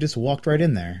 The lady just walked right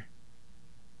in there.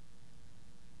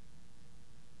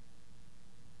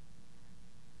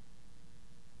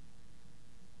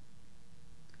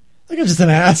 I think I'm just an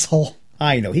asshole.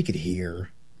 I know, he could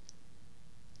hear.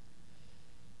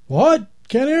 What?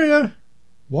 Can't hear you.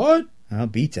 What? Oh,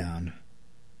 beat down.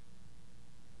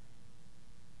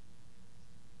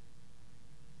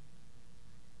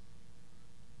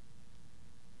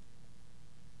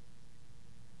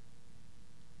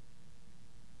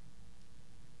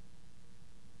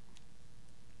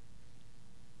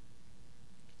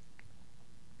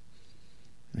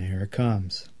 Here it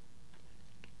comes.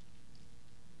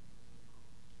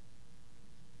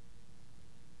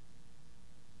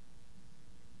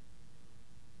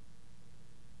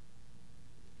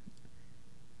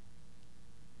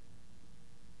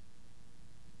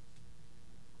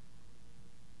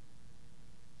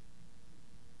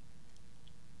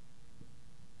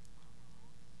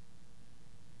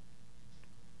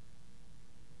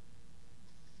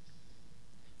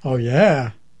 Oh,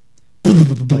 yeah.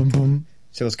 Boom, boom, boom.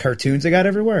 So those cartoons they got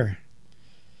everywhere.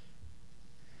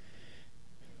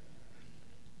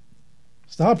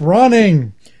 Stop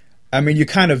running. I mean, you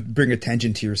kind of bring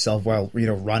attention to yourself while,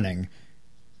 running.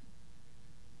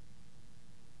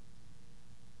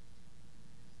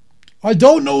 I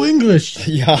don't know English.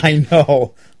 Yeah, I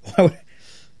know.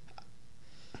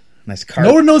 Nice car.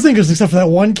 No one knows English except for that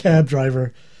one cab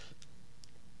driver.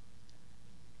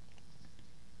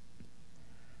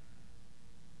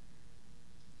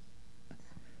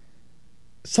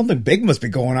 Something big must be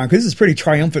going on, because this is pretty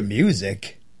triumphant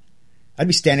music. I'd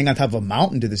be standing on top of a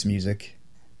mountain to this music.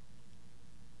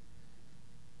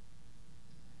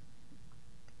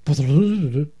 That's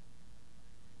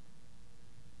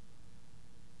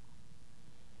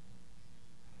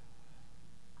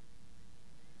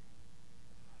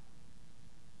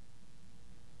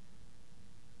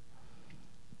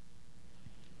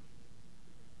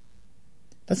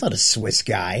not a Swiss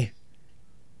guy.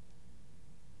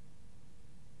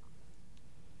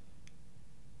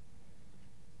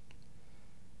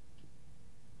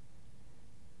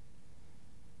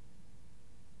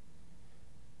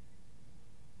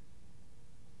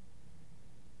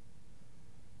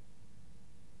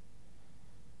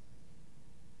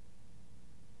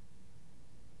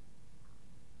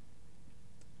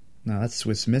 No, that's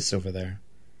Swiss Miss over there.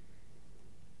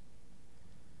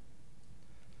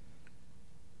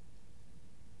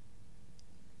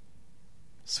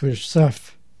 Swedish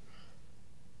Chef.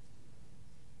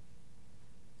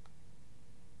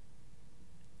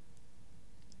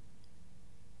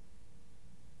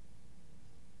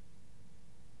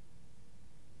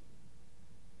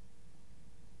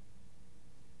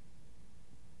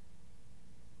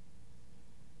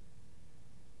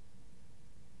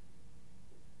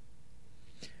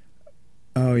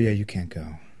 Oh, yeah, you can't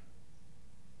go.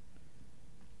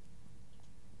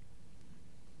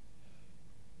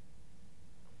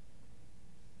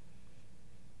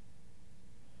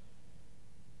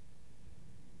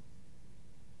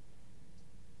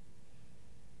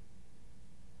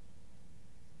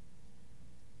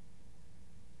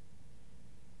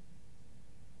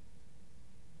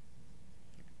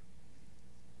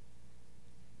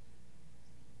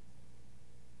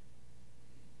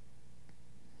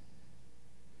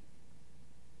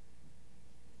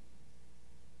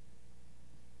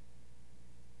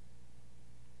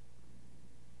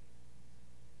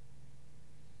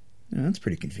 Yeah, that's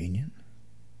pretty convenient.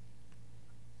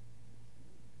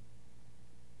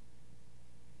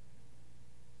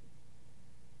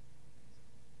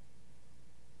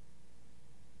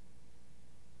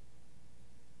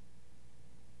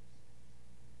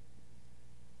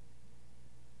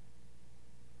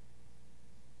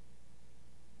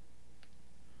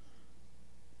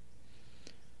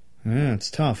 Yeah, it's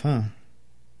tough, huh?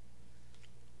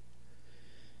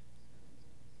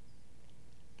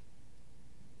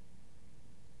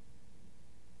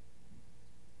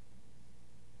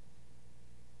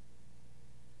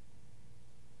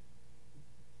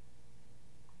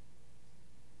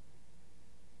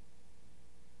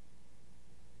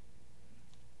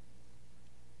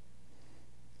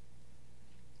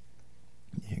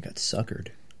 Yeah, got suckered.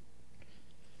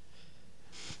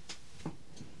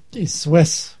 Geez,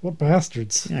 Swiss. What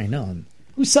bastards. Yeah, I know. I'm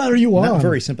Whose side are you on? not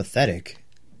very sympathetic.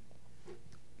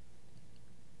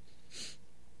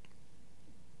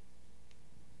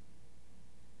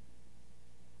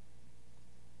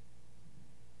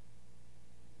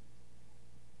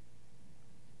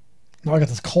 Now I got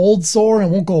this cold sore and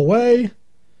it won't go away.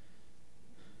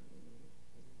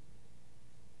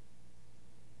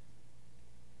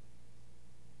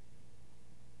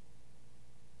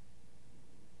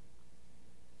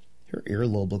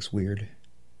 earlobe looks weird.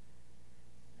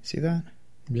 See that?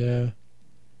 Yeah.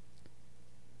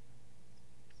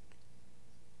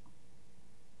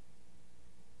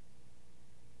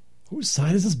 Whose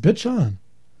side is this bitch on?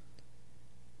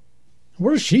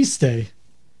 Where does she stay?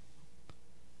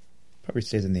 Probably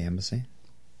stays in the embassy.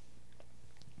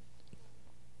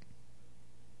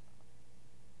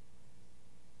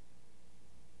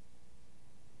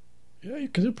 Yeah,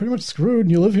 because you're pretty much screwed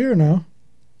and you live here now.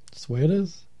 That's the way it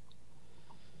is.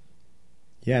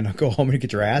 Yeah, now go home and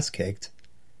get your ass kicked.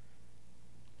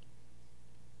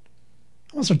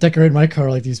 I want to start decorating my car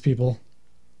like these people.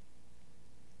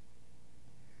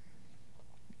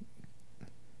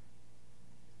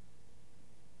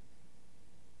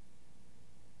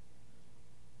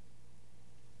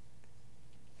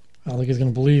 I don't think he's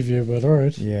going to believe you, but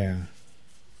alright. Yeah.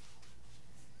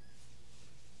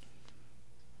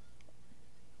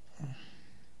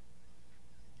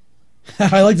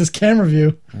 I like this camera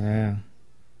view. Yeah.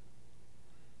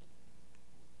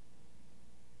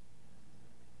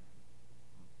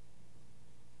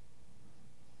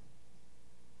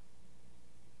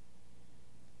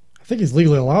 I think he's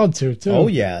legally allowed to, too. Oh,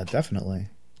 yeah, definitely.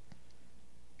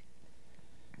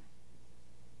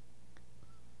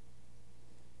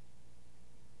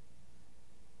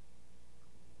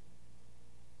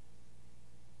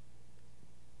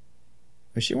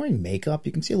 Is she wearing makeup?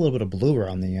 You can see a little bit of blue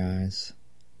around the eyes.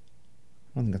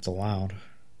 I don't think that's allowed.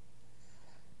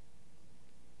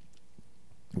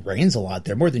 It rains a lot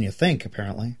there, more than you think,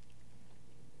 apparently.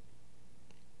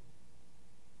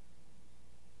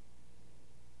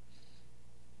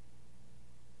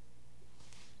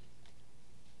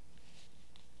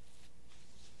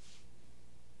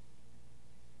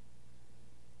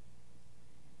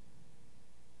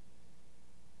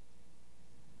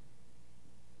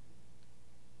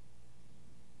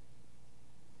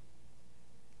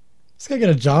 This guy get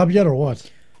a job yet or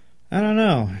what? I don't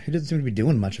know. He doesn't seem to be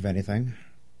doing much of anything.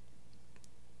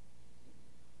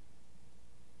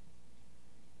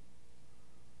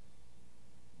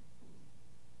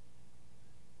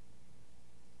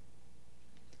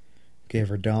 Gave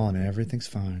her doll and everything's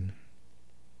fine.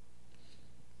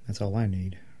 That's all I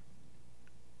need.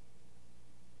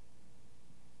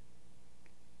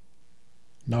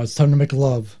 Now it's time to make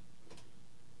love.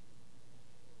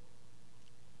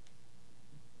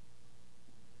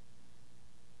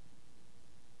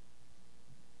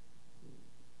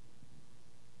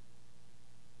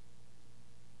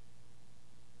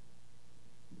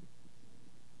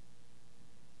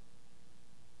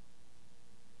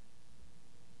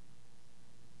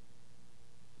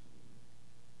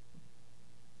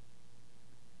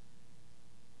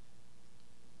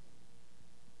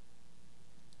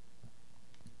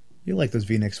 You like those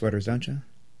V-neck sweaters, don't you?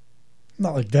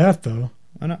 Not like that, though.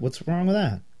 Why not? What's wrong with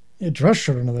that? Yeah, dress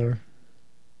shirt under there.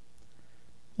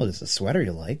 Well, it's a sweater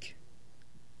you like.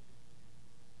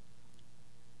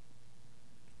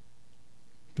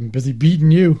 Been busy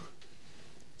beating you.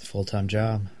 It's a full-time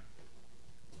job.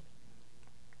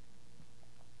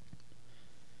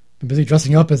 Been busy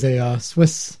dressing up as a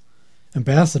Swiss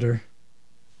ambassador.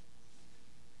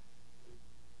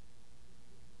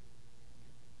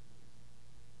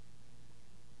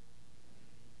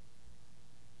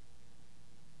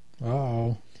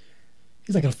 Oh.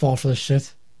 He's not gonna fall for this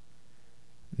shit.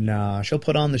 Nah, she'll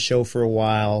put on the show for a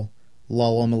while,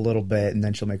 lull him a little bit, and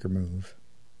then she'll make her move.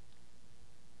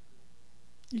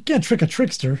 You can't trick a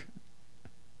trickster.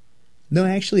 No,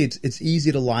 actually, it's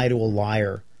easy to lie to a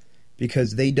liar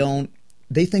because they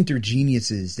think they're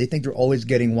geniuses. They think they're always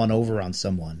getting one over on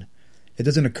someone. It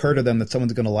doesn't occur to them that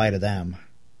someone's going to lie to them.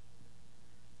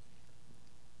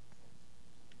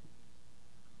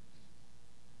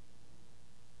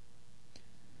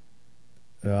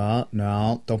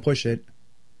 No, don't push it.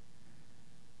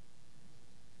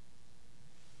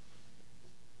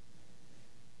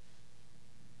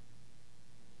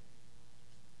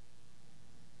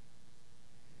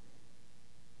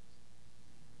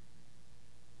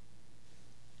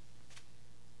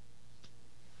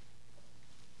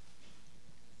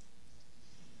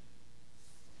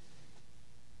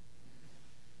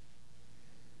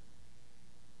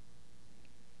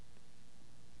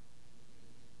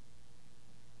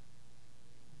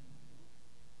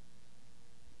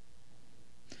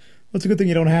 Well, it's a good thing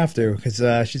you don't have to,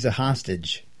 because she's a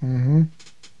hostage. Mm-hmm.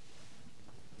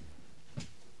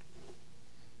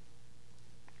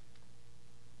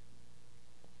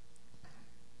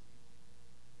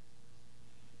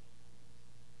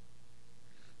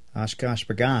 Oshkosh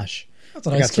bagosh. That's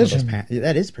a nice kitchen. Yeah,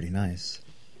 that is pretty nice.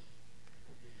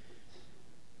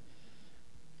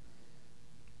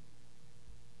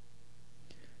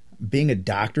 being a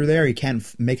doctor there, you can't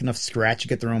make enough scratch to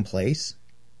get their own place?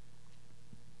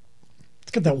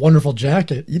 It's got that wonderful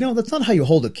jacket. You know, that's not how you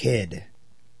hold a kid.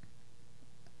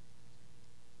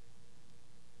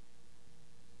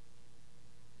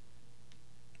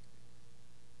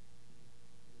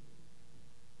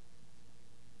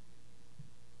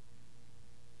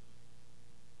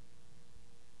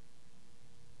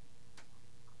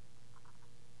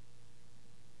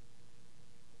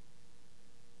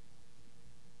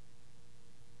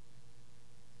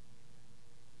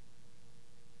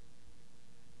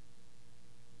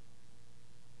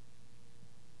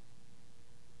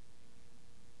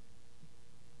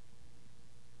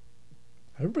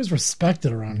 Everybody's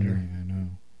respected around here. I know.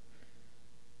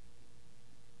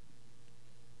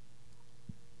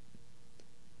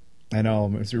 I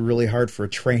know. It's really hard for a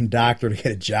trained doctor to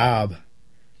get a job.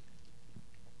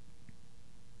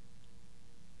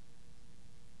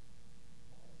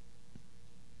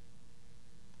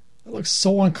 It looks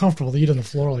so uncomfortable to eat on the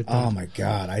floor like that. Oh my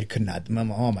god, I could not.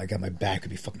 Oh my god, my back would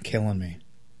be fucking killing me.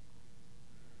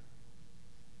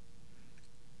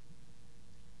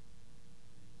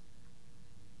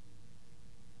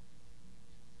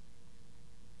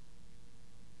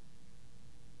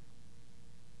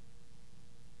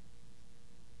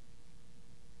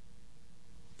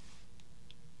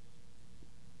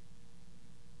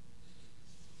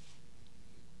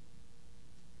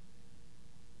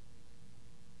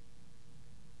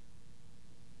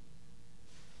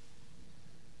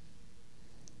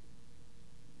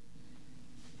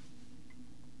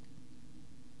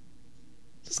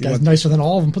 This guy's nicer than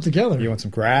all of them put together. You want some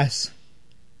grass?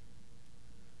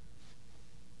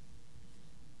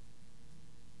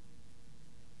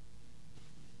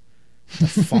 The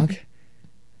fuck?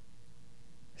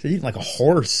 He's eating like a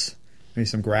horse. Maybe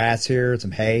some grass here,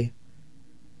 some hay.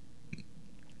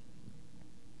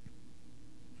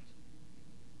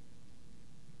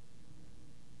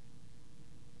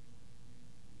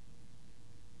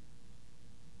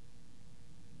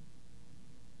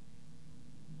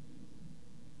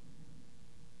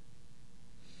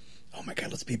 Oh my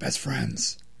god, let's be best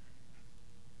friends.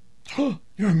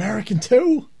 You're American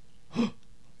too?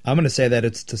 I'm going to say that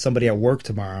it's to somebody at work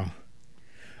tomorrow.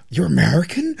 You're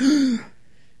American?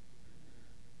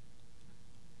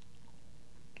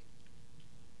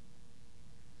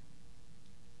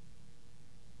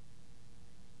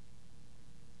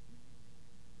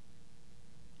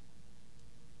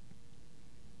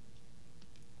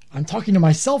 I'm talking to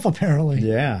myself, apparently.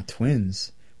 Yeah,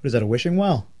 twins. What is that, a wishing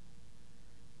well?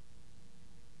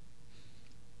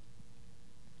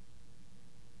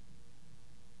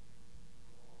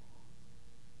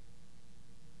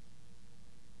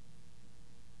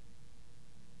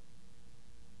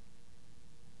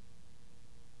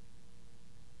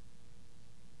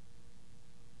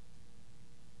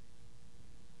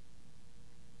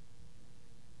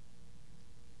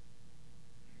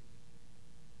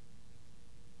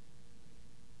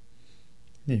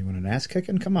 Yeah, you want an ass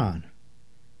kicking? Come on.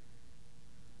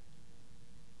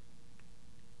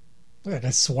 Look at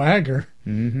that swagger.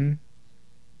 Mm-hmm.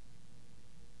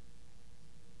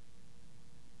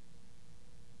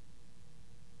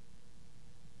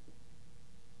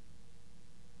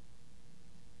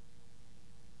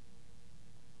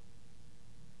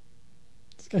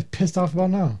 This guy's pissed off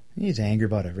about now. He's angry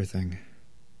about everything.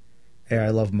 Hey, I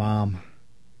love mom.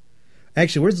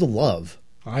 Actually, where's the love?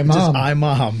 I'm It's just mom. I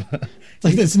mom. It's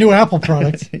like this new Apple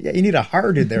product. Yeah, you need a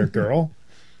heart in there, girl.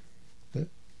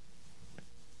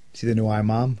 See the new I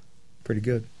mom? Pretty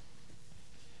good.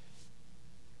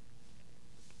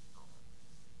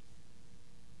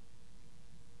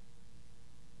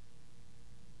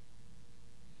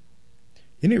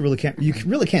 You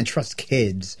really can't trust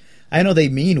kids. I know they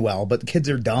mean well, but the kids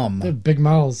are dumb. They have big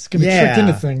mouths. Can be Yeah. tricked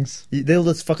into things. They'll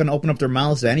just fucking open up their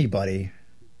mouths to anybody.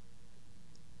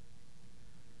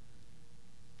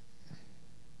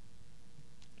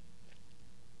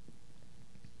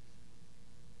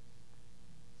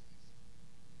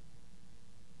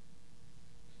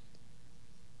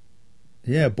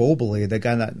 Yeah, Boboli, that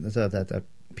guy that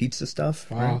pizza stuff.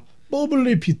 Wow. Right?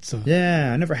 Boboli pizza.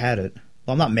 Yeah, I never had it.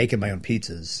 Well, I'm not making my own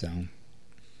pizzas, so.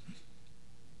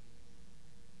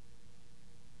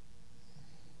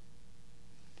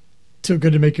 Too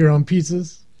good to make your own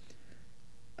pizzas.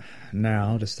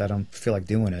 No, just I don't feel like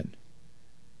doing it.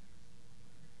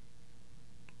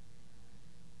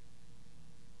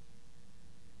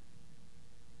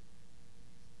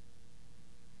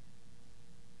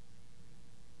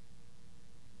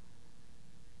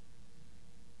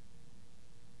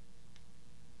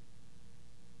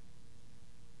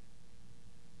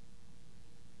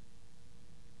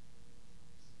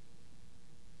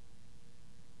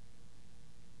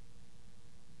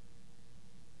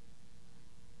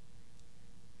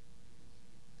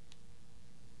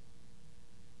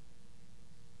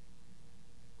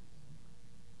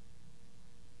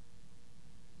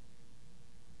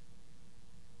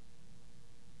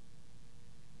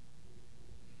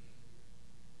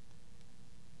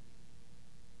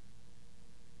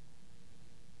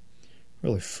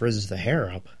 Really frizzes the hair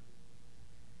up.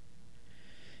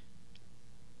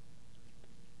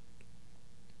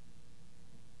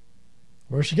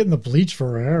 Where's she getting the bleach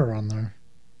for her hair on there?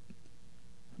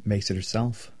 Makes it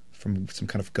herself from some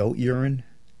kind of goat urine.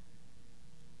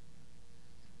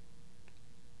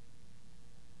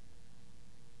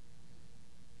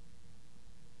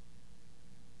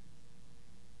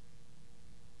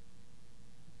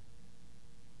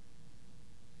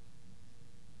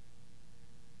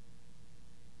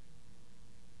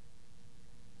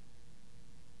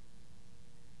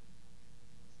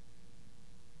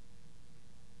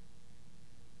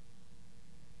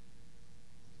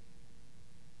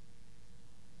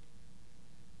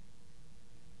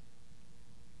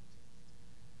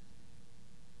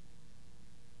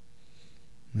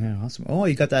 Yeah, awesome. Oh,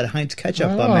 you got that Heinz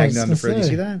ketchup I know, I was magnet on the gonna fridge. You say.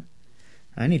 see that?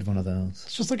 I need one of those.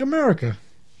 It's just like America.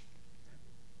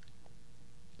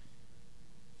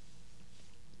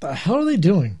 The hell are they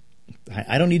doing?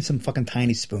 I don't need some fucking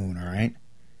tiny spoon, all right?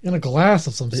 In a glass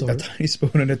of some A sort. tiny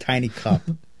spoon in a tiny cup.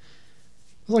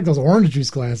 It's like those orange juice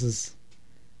glasses.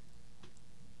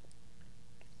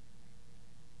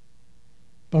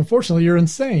 But unfortunately, you're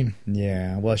insane.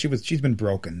 Yeah, well, she's been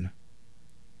broken.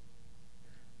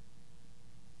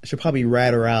 I should probably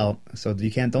rat her out, so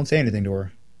don't say anything to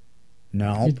her.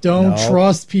 No. You don't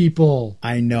trust people.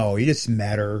 I know, you just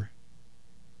met her.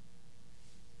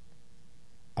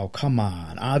 Oh, come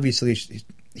on. Obviously,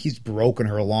 he's broken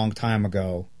her a long time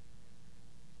ago.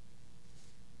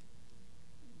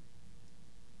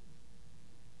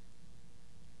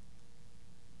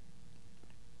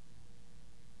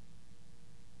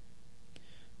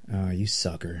 Oh, you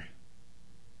sucker.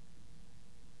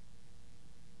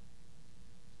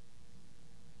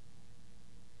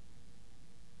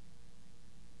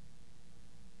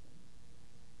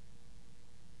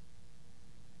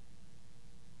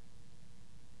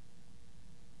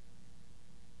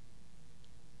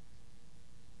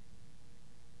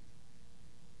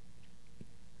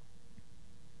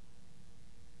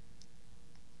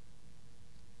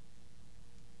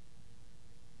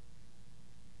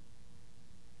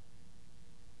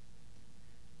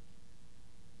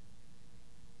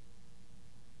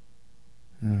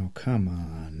 Oh, come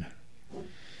on.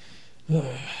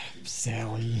 Ugh,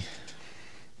 Sally.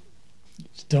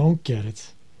 Just don't get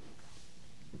it.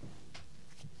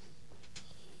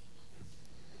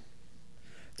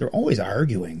 They're always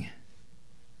arguing.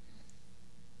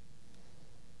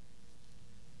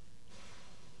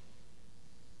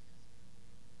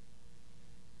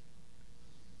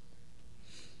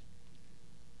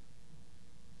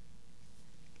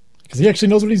 Because he actually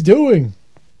knows what he's doing.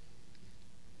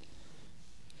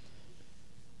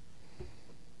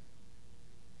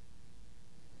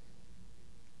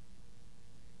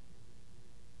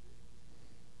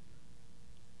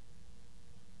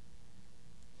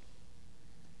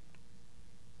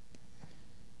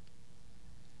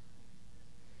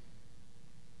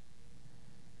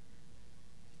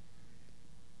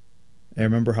 I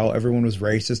remember how everyone was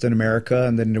racist in America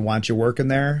and they didn't want you working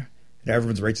there? And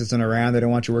everyone's racist in Iran, they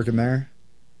don't want you working there?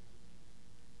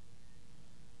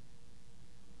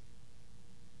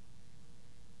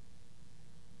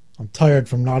 I'm tired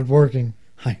from not working.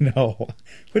 I know. What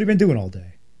have you been doing all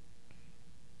day?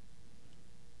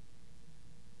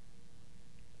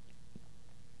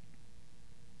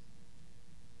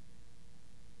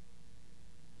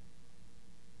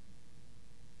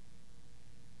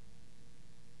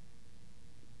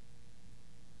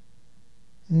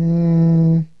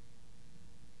 Mm, What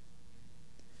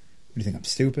do you think, I'm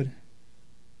stupid?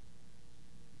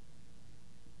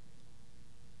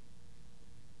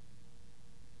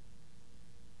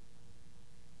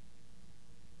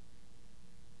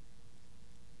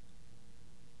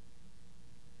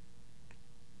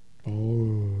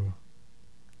 oh.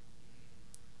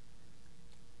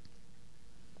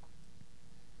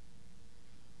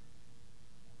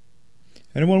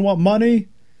 Anyone want money?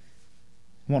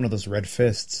 One of those red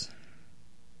fists.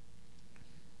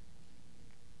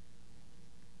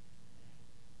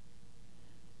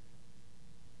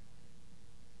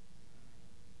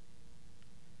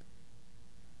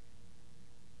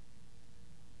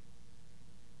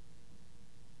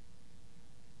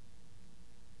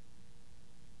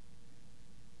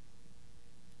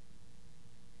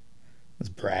 That's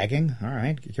bragging. All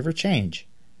right, give her change.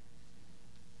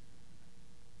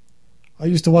 I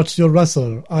used to watch your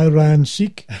wrestler, Iron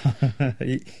Sheik.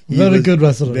 He Very was- good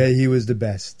wrestler. He was the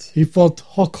best. He fought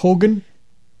Hulk Hogan.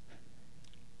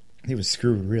 He was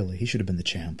screwed, really. He should have been the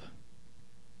champ.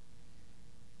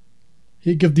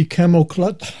 He gave the camo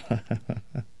clutch.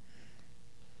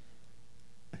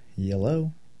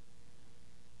 Yellow.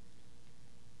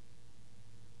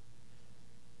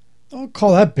 I'll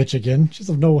call that bitch again. She's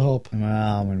of no help.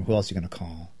 Well, I mean, who else are you going to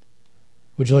call?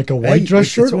 Would you like a white dress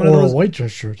shirt or a white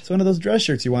dress shirt? It's one of those dress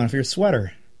shirts you want for your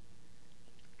sweater.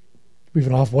 We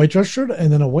have an off-white dress shirt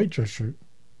and then a white dress shirt.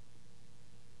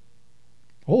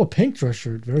 Oh, a pink dress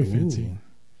shirt. Very fancy.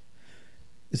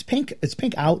 Is pink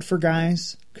out for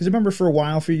guys? Because I remember for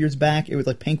a few years back, it was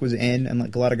like pink was in, and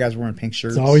like a lot of guys were wearing pink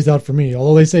shirts. It's always out for me.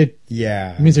 Although they say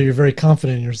it means that you're very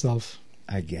confident in yourself.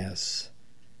 I guess.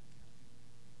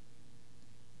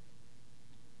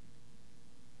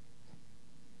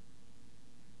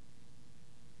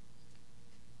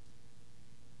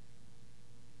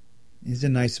 He's a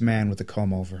nice man with a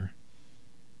comb over.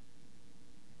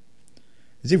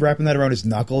 Is he wrapping that around his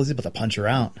knuckle? Is he about to punch her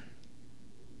out?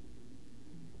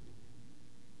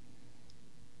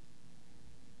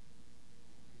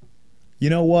 You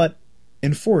know what?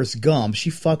 In Forrest Gump, she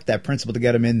fucked that principal to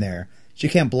get him in there. She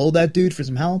can't blow that dude for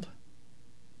some help?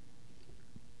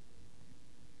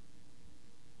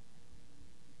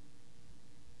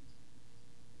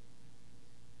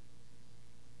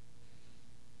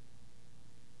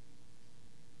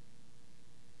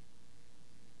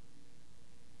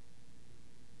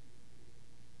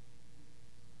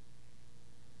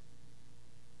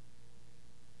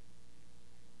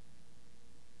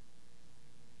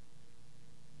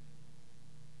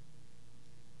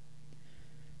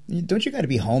 Don't you got to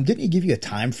be home? Didn't he give you a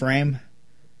time frame?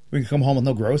 We can come home with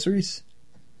no groceries?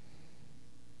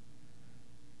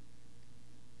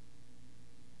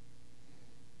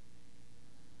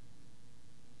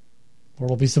 Or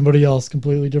it'll be somebody else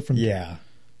completely different. Yeah.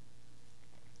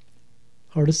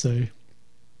 Hard to say.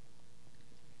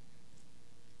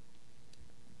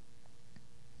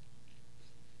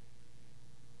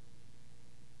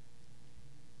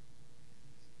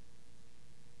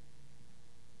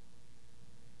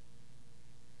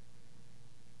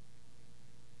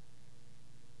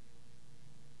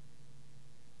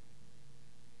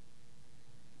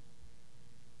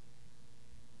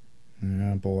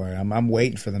 Oh boy, I'm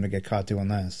waiting for them to get caught doing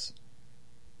this.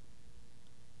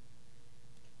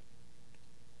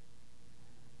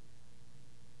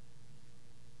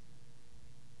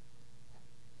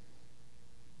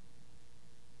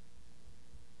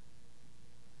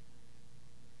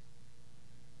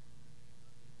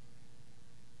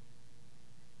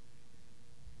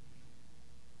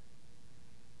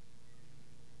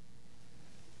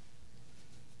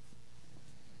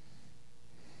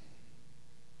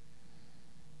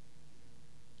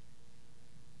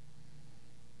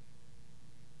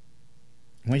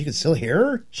 Well, you can still hear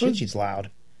her? Shit, she's loud.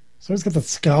 So he's got the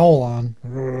scowl on.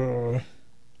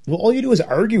 Well, all you do is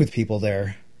argue with people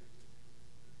there.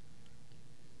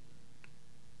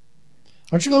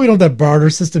 Aren't you glad we don't have that barter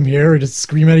system here? We just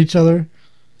scream at each other?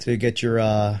 To get your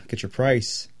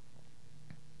price.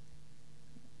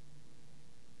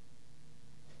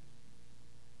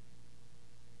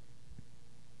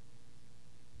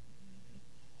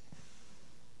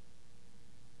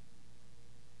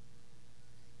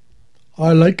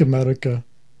 I like America.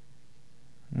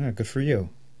 Yeah, good for you.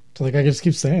 So like I just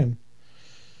keep saying.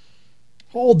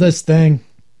 Hold this thing.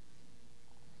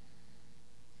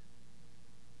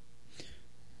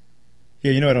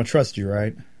 Yeah, you know I don't trust you,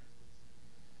 right?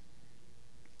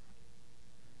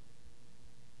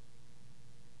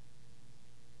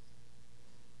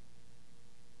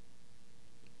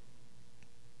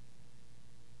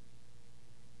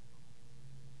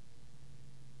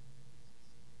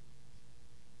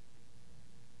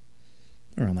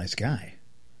 You're a real nice guy.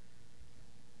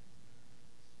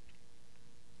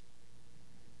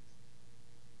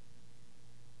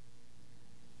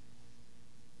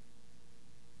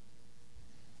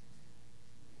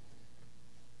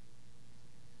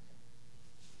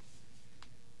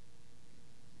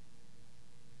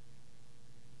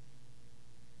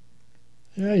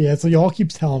 Yeah, so y'all keep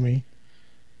telling me.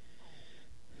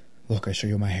 Look, I show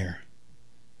you my hair.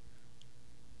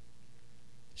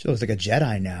 She looks like a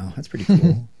Jedi now. That's pretty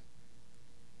cool.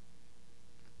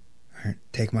 All right,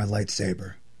 take my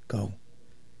lightsaber. Go.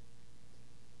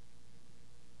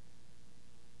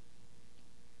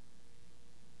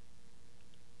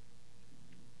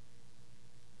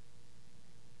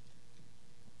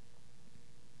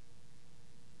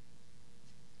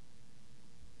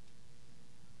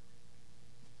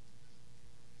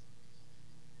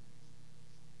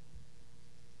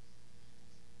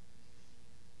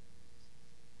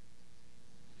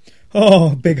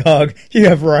 Oh, big hug. You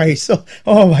have rice.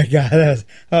 Oh my God.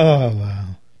 Oh, wow.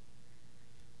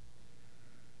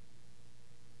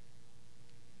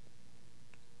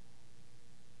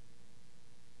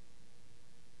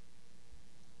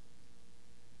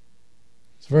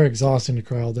 It's very exhausting to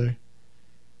cry all day.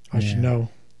 I should know.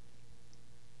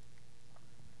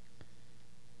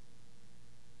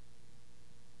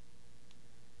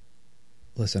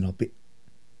 Listen,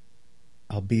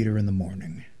 I'll beat her in the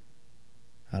morning.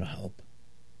 That'll help.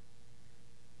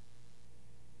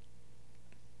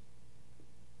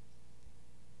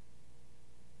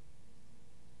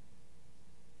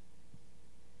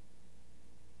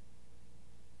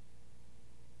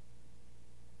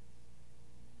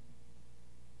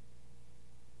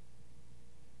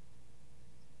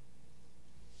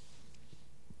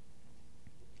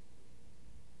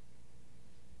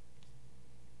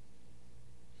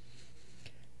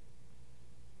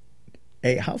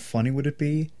 Hey, how funny would it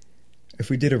be if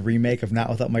we did a remake of Not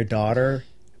Without My Daughter,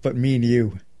 but me and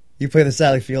you? You play the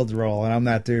Sally Fields role, and I'm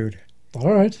that dude.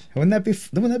 All right. Wouldn't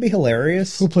that be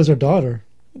hilarious? Who plays our daughter?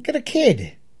 Get a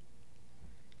kid.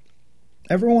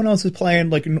 Everyone else is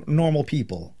playing like normal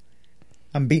people.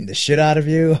 I'm beating the shit out of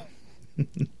you.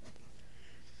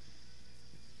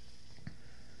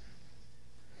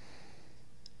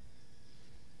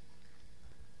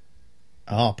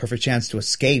 Oh, perfect chance to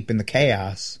escape in the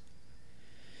chaos.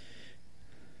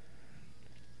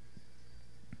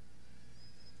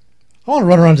 I want to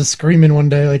run around just screaming one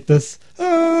day like this.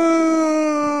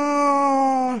 Ah!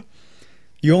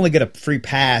 You only get a free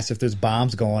pass if there's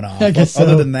bombs going off. I guess so.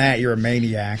 Other than that, you're a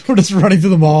maniac. We're just running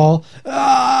through the mall.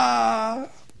 Ah!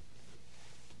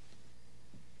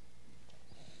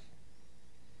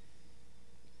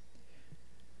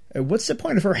 What's the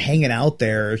point of her hanging out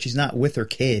there if she's not with her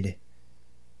kid?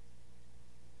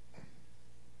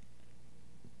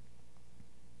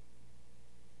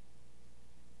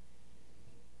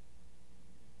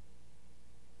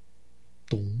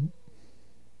 Dum.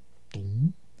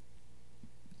 Dum.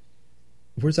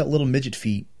 Where's that little midget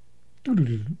feet?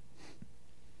 Doo-doo-doo.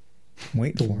 I'm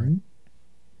waiting for it.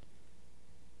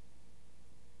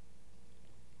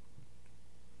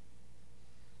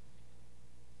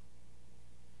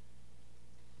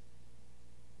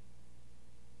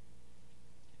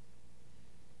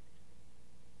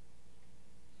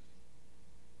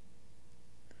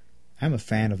 I'm a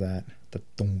fan of that. The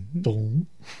dum. Dum.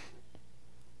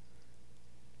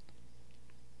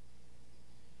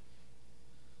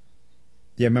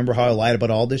 Yeah, remember how I lied about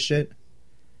all this shit?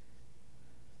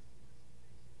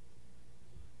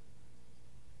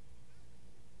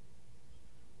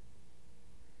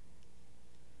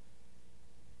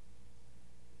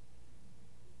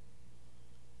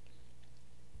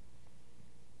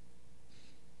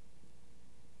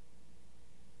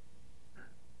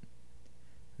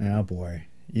 Oh boy.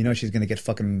 You know she's gonna get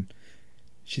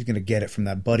it from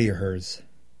that buddy of hers.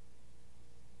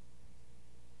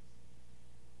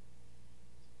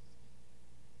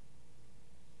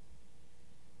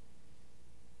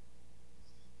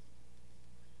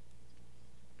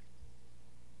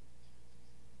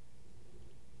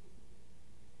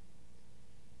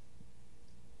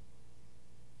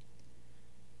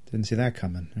 Didn't see that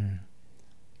coming.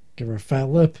 Give her a fat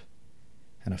lip.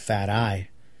 And a fat eye.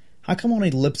 How come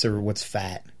only lips are what's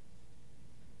fat?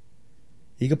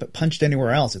 You get punched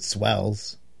anywhere else, it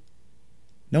swells.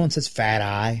 No one says fat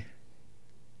eye.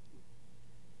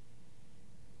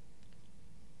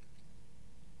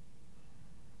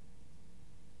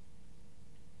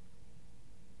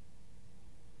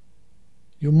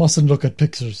 You mustn't look at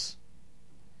pictures.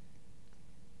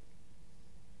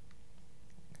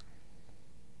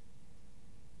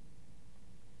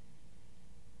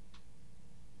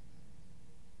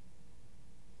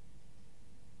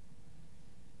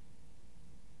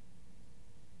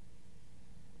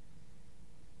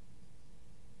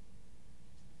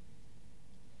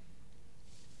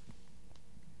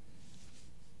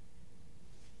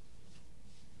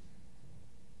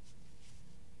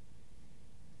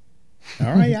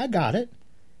 All right, I got it.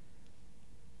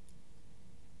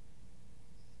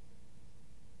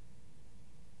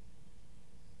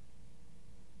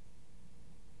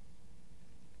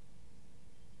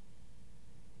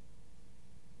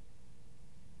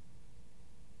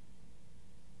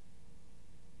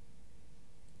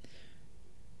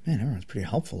 Man, everyone's pretty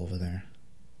helpful over there.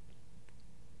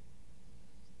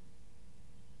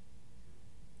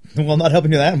 Well, not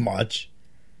helping you that much.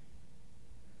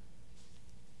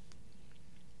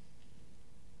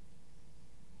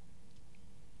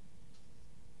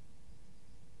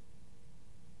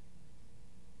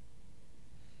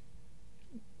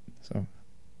 So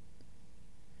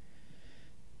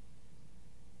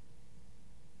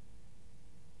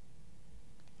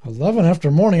 11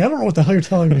 after morning. I don't know what the hell you're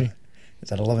telling me. Is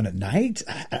that 11 at night?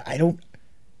 I don't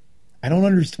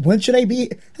understand. When should I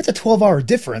be? That's a 12-hour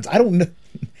difference. I don't know.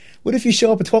 What if you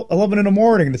show up at 11 in the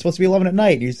morning and it's supposed to be 11 at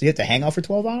night? You have to hang out for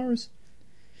 12 hours?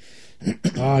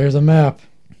 Ah, here's a map.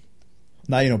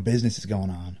 Now you know business is going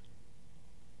on.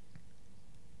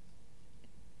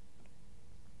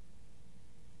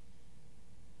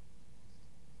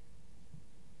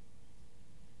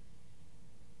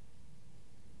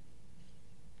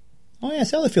 Oh yeah,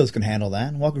 Sellafields can handle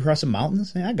that. Walk across some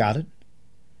mountains. Yeah, I got it.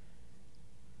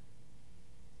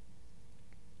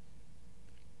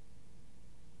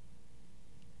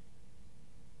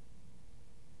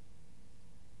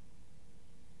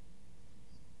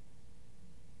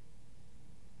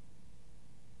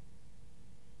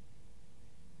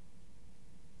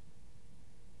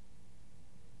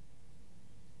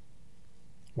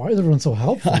 Why is everyone so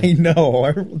helpful? I know.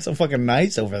 Everyone's so fucking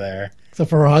nice over there. Except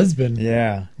for her husband.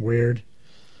 Yeah. Weird.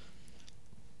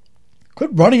 Quit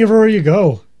running everywhere you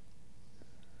go.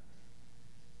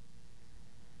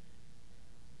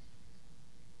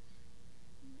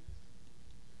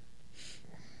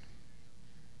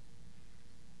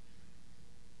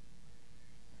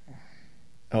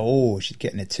 Oh, she's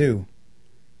getting it too.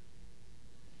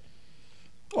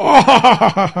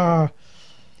 Oh!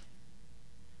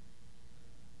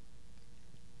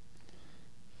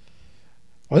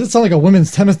 Why does it sound like a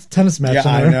women's tennis match? Yeah,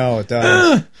 I know it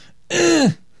does.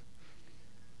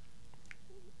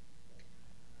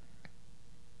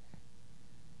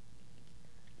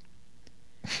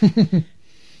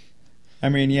 I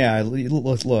mean, yeah.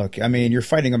 Look. I mean, you're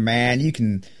fighting a man. You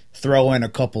can throw in a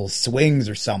couple swings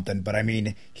or something, but I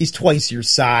mean, he's twice your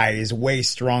size, way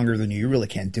stronger than you. You really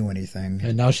can't do anything.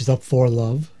 And now she's up for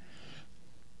love.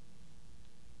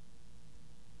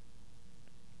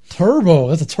 Turbo.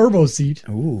 That's a turbo seat.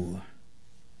 Ooh.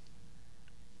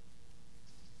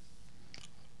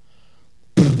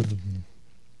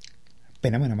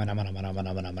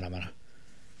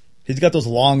 He's got those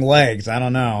long legs. I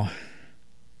don't know.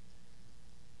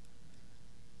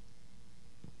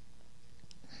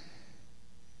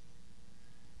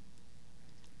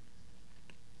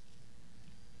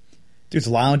 Dude's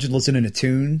lounging, listening to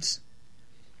tunes.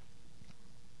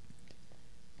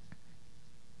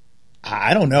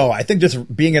 I don't know. I think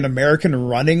just being an American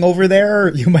running over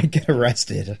there, you might get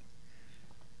arrested.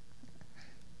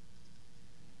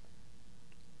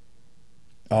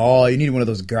 Oh, you need one of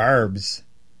those garbs.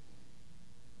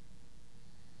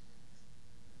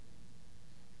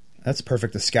 That's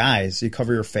perfect disguise. You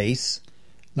cover your face.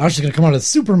 Now she's going to come out as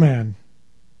Superman.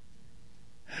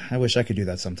 I wish I could do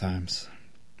that sometimes.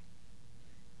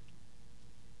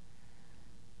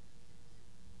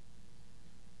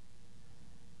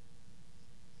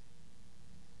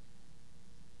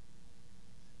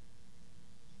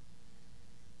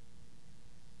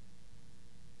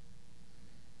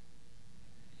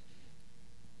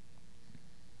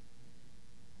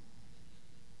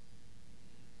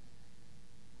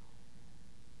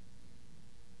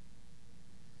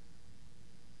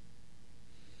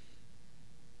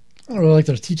 I don't really like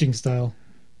their teaching style.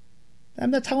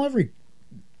 And that's how every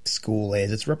school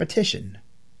is. It's repetition.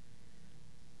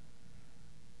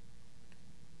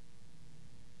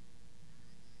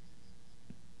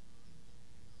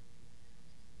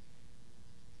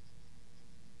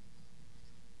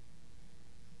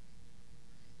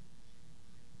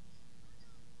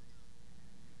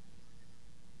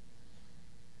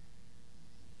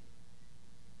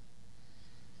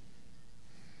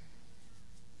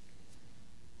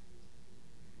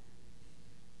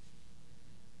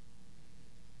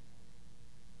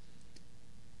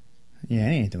 Yeah, I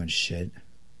ain't doing shit.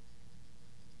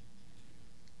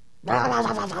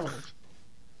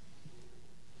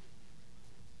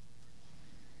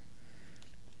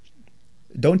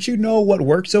 Don't you know what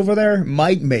works over there?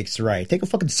 Might makes right. Take a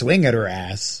fucking swing at her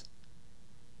ass.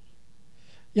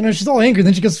 You know, she's all angry,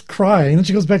 then she goes crying, and then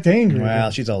she goes back to angry.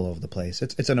 Well, she's all over the place.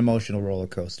 It's an emotional roller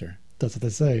coaster. That's what they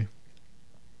say.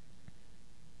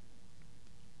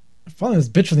 Finally, this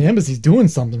bitch from the embassy's doing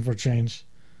something for a change.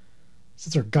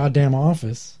 It's her goddamn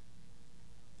office.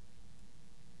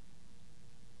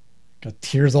 Got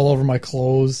tears all over my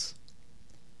clothes.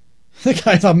 The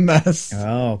guy's a mess.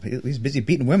 Oh, he's busy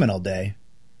beating women all day.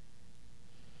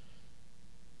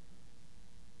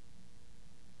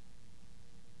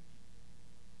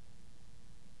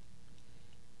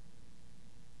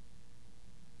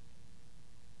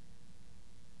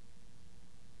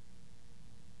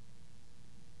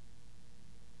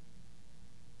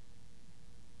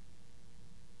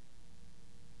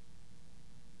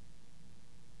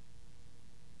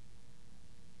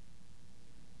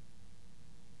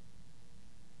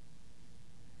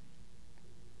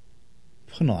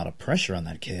 Putting a lot of pressure on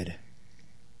that kid.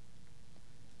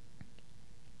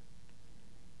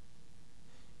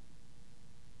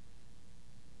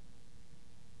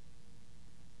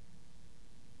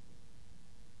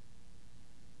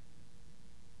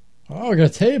 Oh, I got a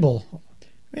table.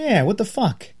 Yeah, what the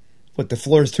fuck? What, the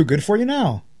floor is too good for you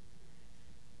now?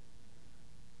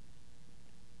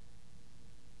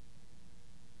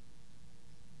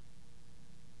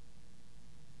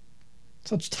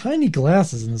 Such tiny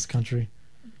glasses in this country.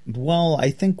 Well,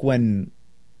 I think when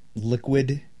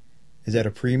liquid is at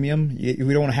a premium, we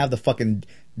don't want to have the fucking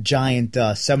giant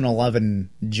 7-Eleven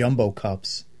jumbo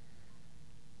cups.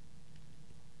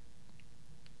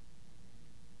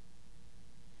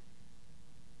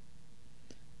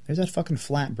 There's that fucking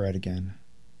flatbread again.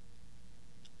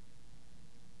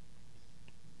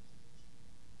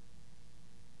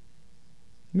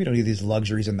 We don't need these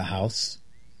luxuries in the house.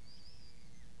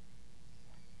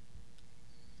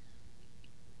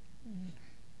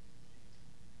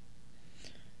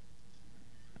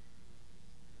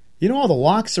 You know all the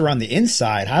locks are on the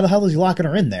inside. How the hell is he locking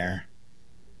her in there?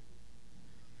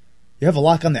 You have a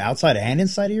lock on the outside and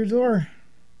inside of your door?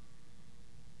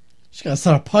 She's got a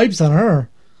set of pipes on her.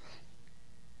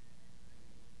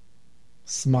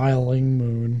 Smiling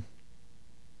moon.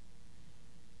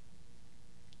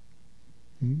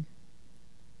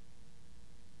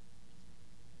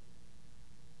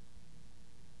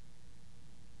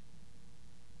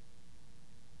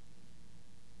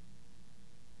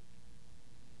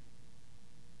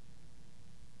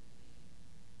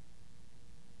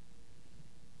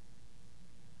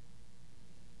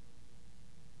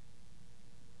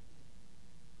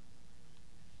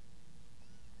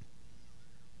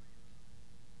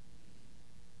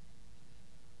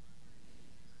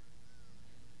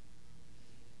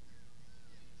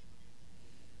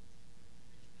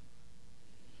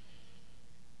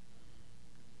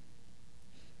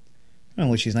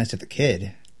 Well, she's nice to the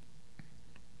kid.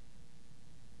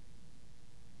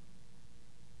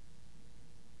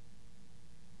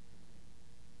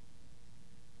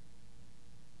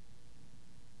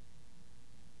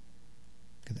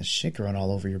 Get the shit growing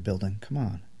all over your building. Come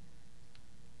on.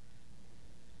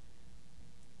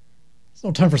 There's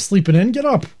no time for sleeping in. Get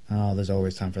up. Oh, there's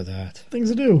always time for that. Things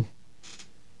to do.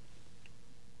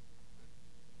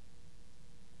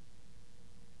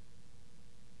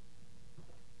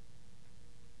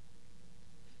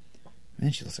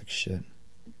 Man, she looks like shit.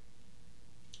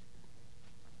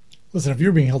 Listen, if you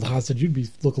were being held hostage, you'd be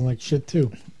looking like shit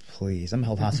too. Please, I'm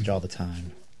held hostage all the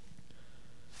time.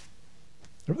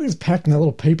 Everything's packed in that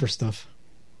little paper stuff.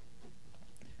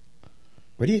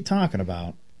 What are you talking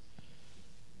about?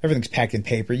 Everything's packed in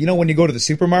paper. You know when you go to the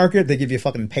supermarket, they give you a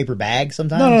fucking paper bag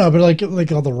sometimes? No, but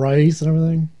like all the rice and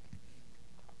everything.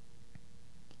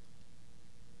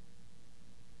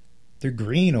 They're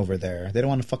green over there. They don't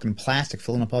want a fucking plastic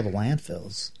filling up all the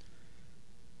landfills.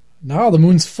 Now the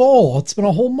moon's full. It's been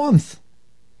a whole month.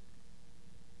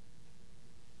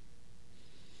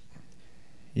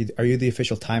 Are you the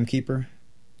official timekeeper?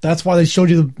 That's why they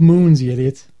showed you the moons, you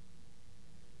idiot.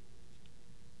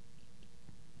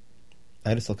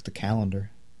 I just looked at the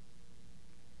calendar.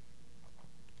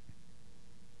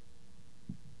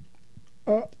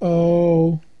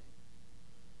 Uh-oh.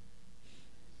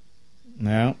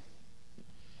 No.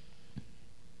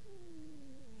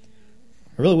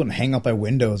 I really wouldn't hang up my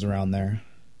windows around there.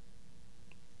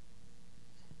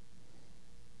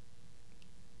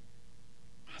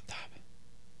 Hot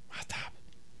top.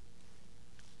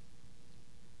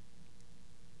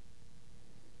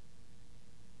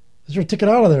 There's your ticket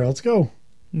out of there. Let's go.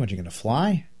 What, you gonna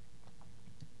fly?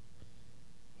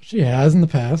 She has in the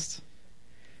past.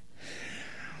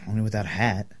 Only without a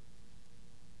hat.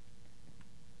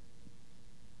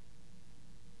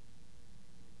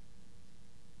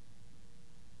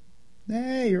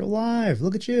 Hey, you're alive.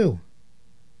 Look at you.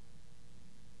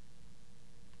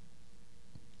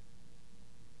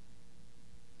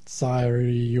 Sorry,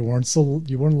 you weren't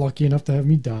lucky enough to have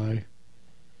me die.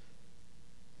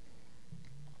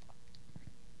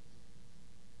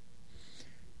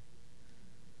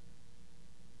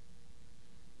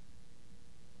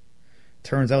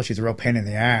 Turns out she's a real pain in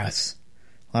the ass.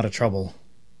 A lot of trouble.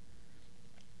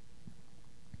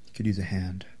 Could use a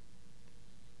hand.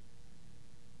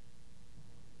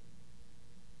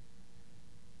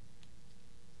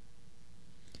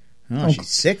 Oh, she's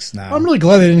 6 now. I'm really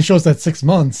glad they didn't show us that 6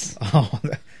 months. Oh,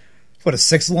 what, a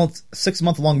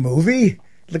 6-month long movie?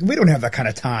 Like, we don't have that kind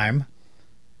of time.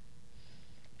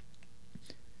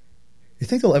 You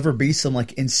think there'll ever be some,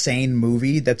 like, insane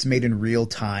movie that's made in real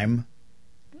time?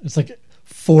 It's like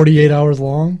 48 hours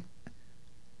long.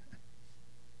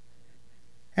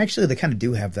 Actually, they kind of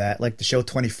do have that. Like the show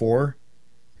 24.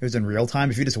 It was in real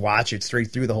time. If you just watch it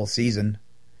straight through the whole season.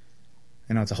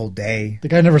 You know, it's a whole day. The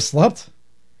guy never slept?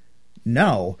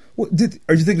 No. What,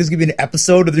 are you thinking there's going to be an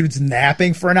episode of the dude's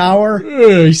napping for an hour?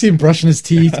 You see him brushing his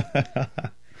teeth.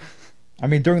 I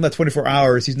mean, during that 24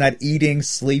 hours, he's not eating,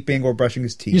 sleeping, or brushing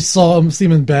his teeth. You see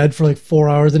him in bed for like 4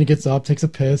 hours, and he gets up, takes a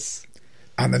piss.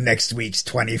 On the next week's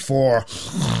 24.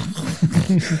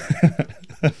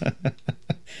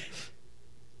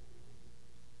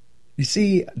 You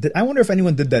see, I wonder if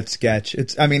anyone did that sketch.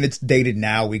 It's dated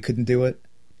now. We couldn't do it,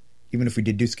 even if we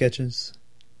did do sketches.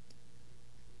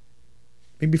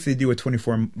 Maybe if they do a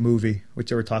 24 movie, which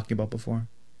they were talking about before.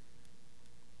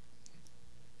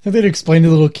 And they'd explain to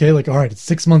the little kid, like, all right, it's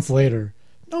 6 months later.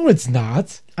 No, it's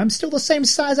not. I'm still the same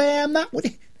size I am now.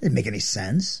 It didn't make any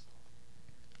sense.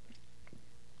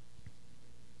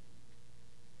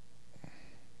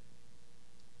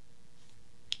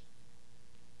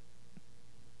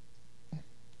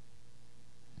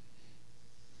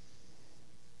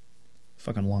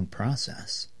 Fucking long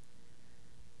process.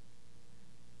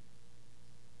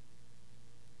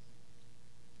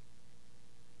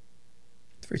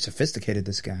 It's very sophisticated,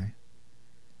 this guy.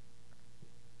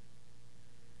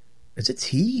 Is it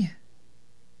tea?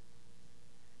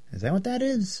 Is that what that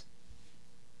is?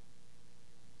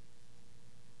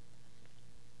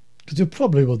 Because you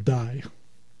probably will die.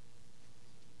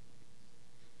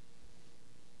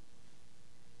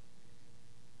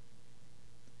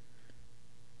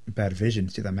 Bad vision.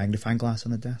 See that magnifying glass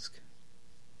on the desk?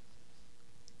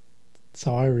 That's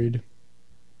how I read.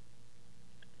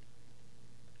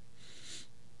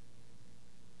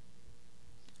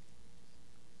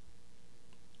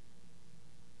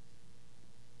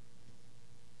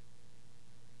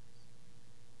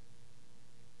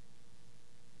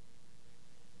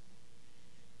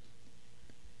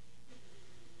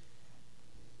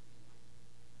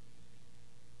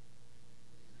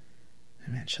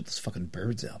 Man, shut those fucking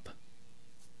birds up.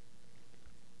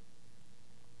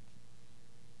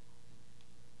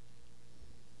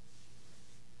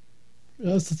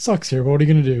 Yes, it sucks here, but what are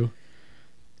you going to do?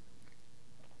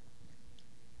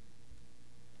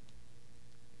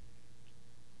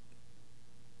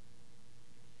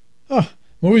 Oh,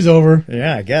 movie's over.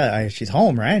 Yeah, I guess. She's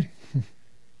home, right?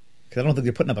 Because I don't think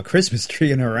they're putting up a Christmas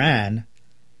tree in Iran.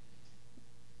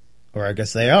 Or I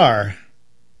guess they are.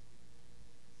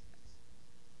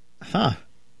 Huh.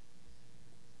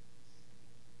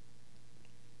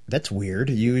 That's weird.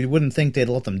 You wouldn't think they'd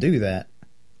let them do that.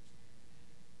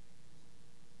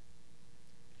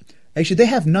 Actually, they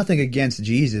have nothing against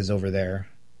Jesus over there.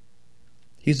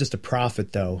 He's just a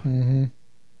prophet, though. Mm-hmm.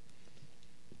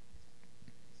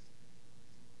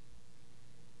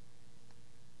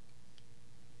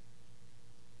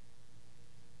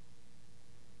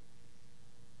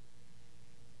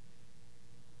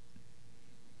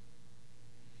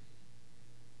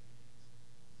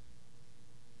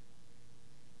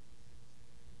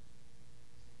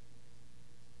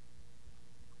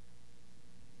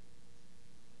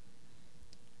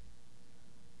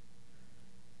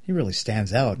 He really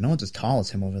stands out. No one's as tall as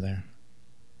him over there.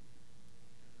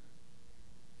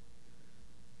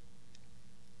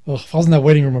 Oh, if I was in that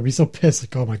waiting room, I'd be so pissed.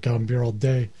 Like, oh my God, I'm here all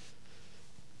day.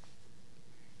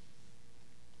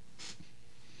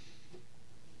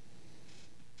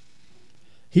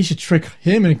 He should trick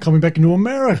him into coming back into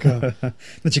America.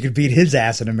 That you could beat his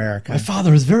ass in America. My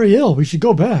father is very ill. We should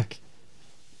go back.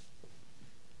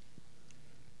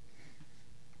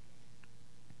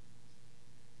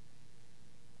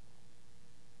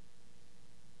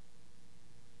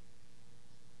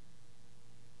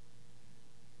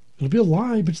 It'll be a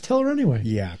lie, but just tell her anyway.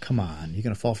 Yeah, come on. You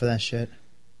gonna fall for that shit?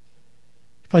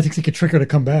 He probably thinks he could trick her to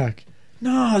come back.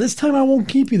 No, this time I won't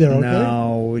keep you there, okay?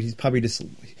 No, he's probably just...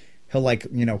 He'll, like,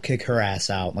 kick her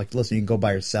ass out. Like, listen, you can go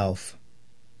by yourself.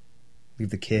 Leave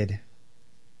the kid.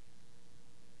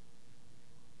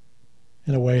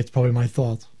 In a way, it's probably my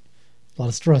fault. A lot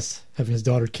of stress, having his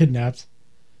daughter kidnapped.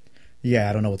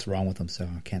 Yeah, I don't know what's wrong with him, so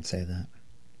I can't say that.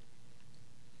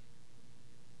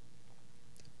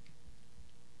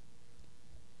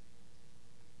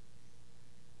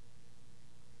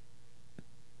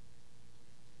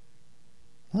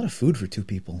 A lot of food for two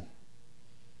people.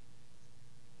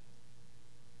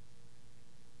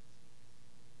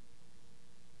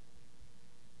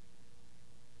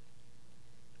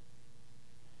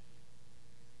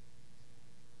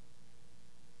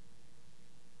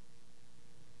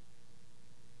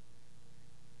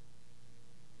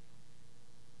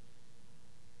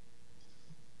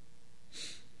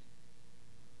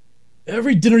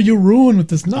 Every dinner you ruin with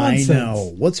this nonsense. I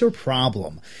know. What's her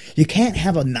problem? You can't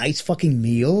have a nice fucking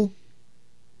meal?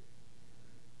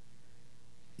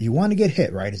 You want to get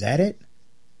hit, right? Is that it?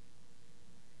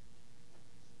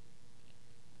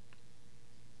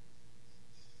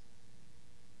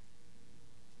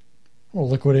 I'll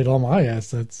liquidate all my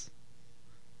assets.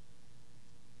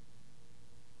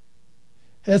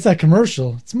 Hey, that's that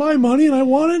commercial. It's my money and I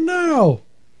want it now.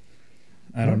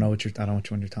 I don't know which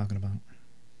one you're talking about.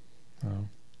 Oh.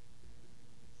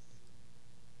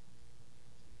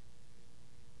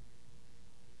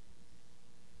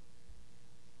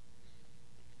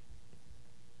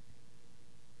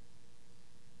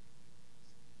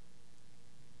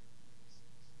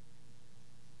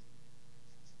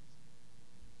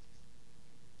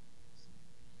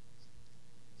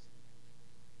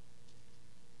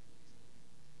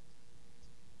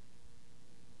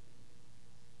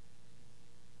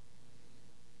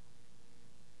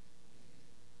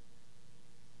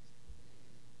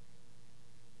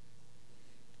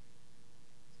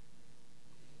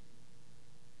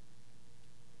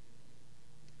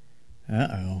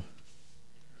 Uh-oh.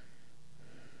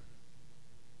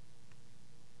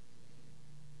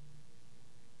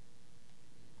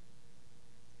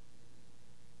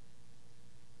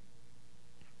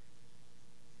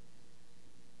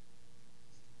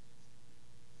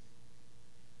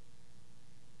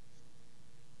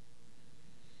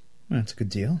 That's a good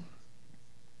deal.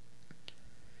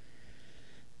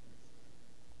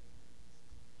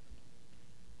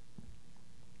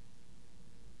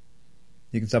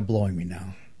 You can stop blowing me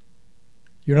now.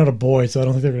 You're not a boy, so I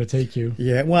don't think they're going to take you.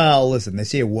 Yeah, well, listen, they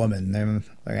see a woman. They're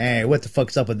like, hey, what the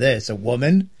fuck's up with this? A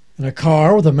woman? In a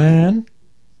car with a man.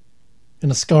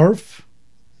 In a scarf.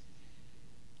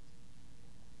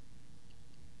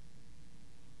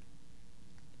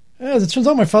 As it turns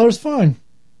out, my father's fine.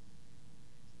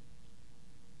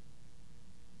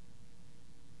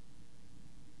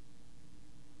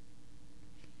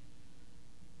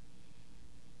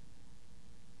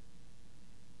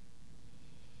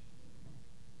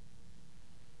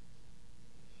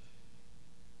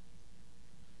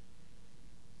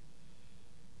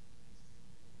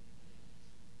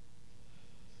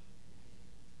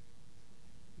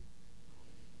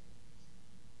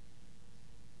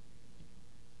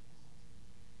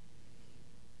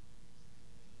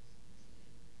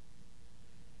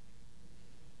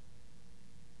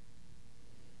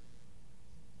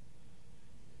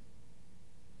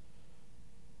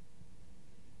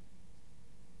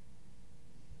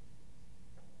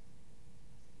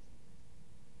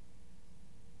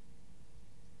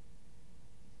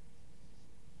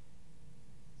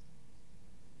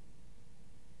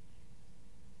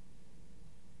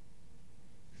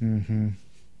 Mm-hmm.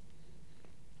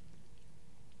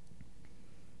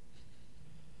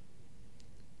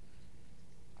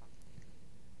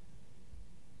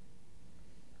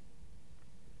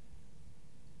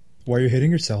 Why are you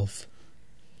hitting yourself?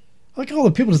 I like all the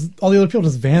other people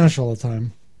just vanish all the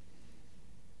time.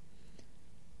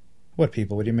 What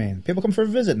people? What do you mean? People come for a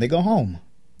visit and they go home.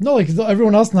 No, like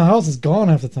everyone else in the house is gone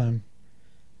half the time.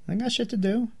 I got shit to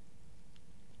do.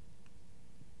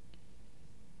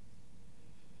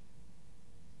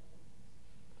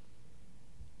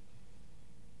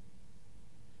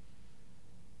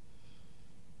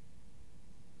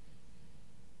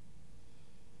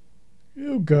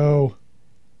 You go.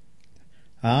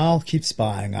 I'll keep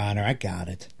spying on her. I got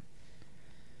it.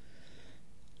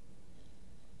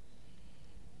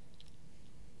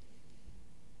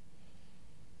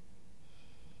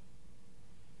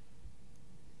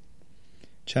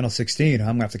 Channel 16. I'm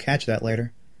going to have to catch that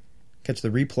later. Catch the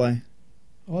replay.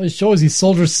 All he shows these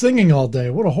soldiers singing all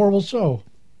day. What a horrible show.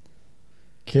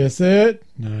 Kiss it.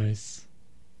 Nice.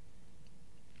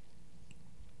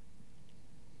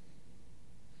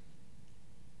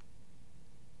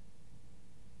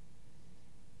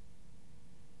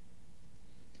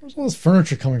 Where's all this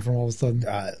furniture coming from all of a sudden?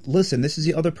 Listen, this is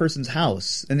the other person's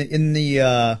house. And in the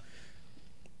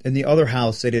other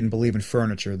house, they didn't believe in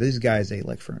furniture. These guys, they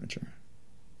like furniture.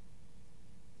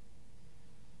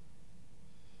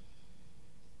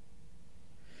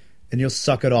 And you'll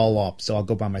suck it all up, so I'll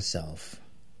go by myself.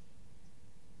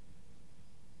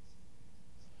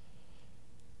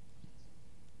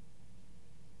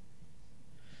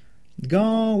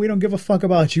 Go. We don't give a fuck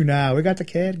about you now. We got the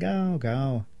kid. Go,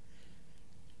 go.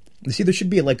 You see, there should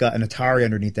be like an Atari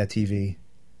underneath that TV.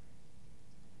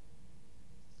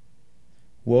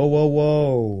 Whoa, whoa,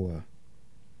 whoa.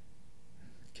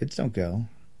 Kids don't go.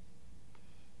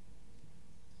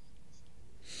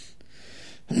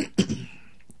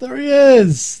 There he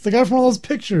is. The guy from all those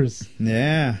pictures.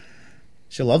 Yeah.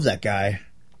 She loves that guy.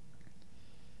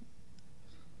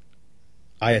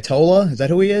 Ayatollah? Is that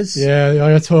who he is? Yeah, the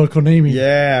Ayatollah Konami.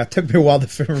 Yeah, it took me a while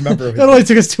to remember. It only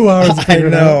took us 2 hours to figure I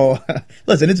it out. know.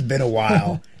 Listen, it's been a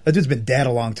while. That dude's been dead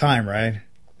a long time, right?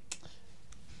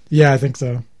 Yeah, I think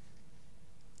so.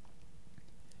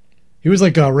 He was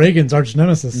like Reagan's arch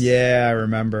nemesis. Yeah, I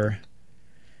remember.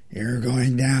 You're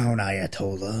going down,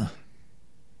 Ayatollah.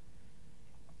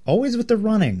 Always with the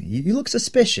running. You look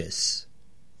suspicious.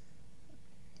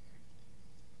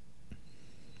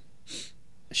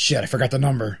 Shit, I forgot the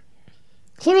number.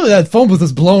 Clearly that phone booth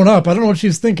is blown up. I don't know what she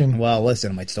was thinking. Well,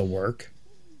 listen, it might still work.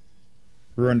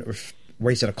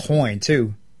 Wasted a coin,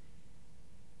 too.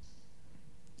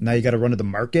 Now you gotta run to the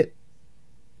market?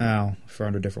 Oh,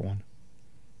 found a different one.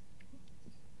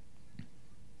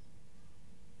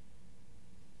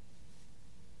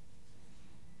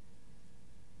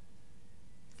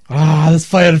 Ah, this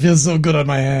fight feels so good on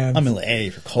my hands. I'm in A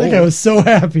for I cold. think I was so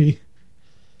happy.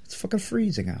 It's fucking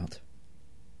freezing out.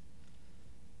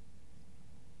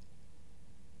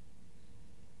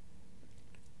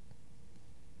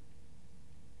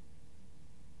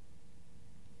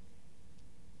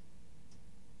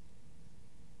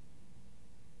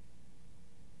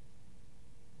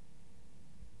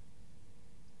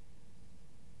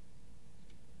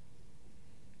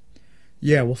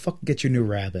 Yeah, we'll fucking get you a new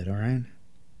rabbit, alright?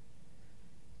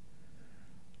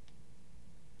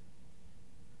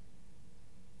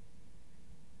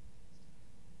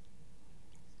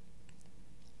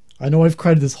 I know I've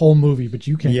cried this whole movie, but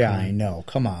you can't Yeah, cry. I know.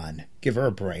 Come on. Give her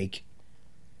a break.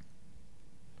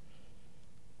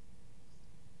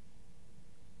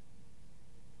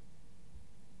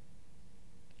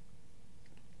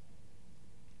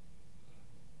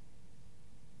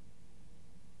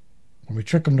 When we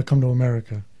trick him to come to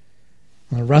America.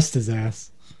 And arrest his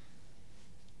ass.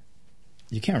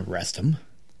 You can't arrest him.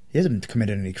 He hasn't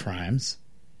committed any crimes.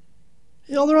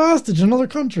 He held her hostage in another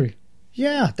country.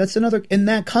 Yeah, that's another... In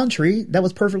that country, that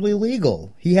was perfectly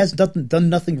legal. He has done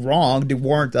nothing wrong to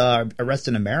warrant arrest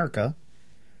in America.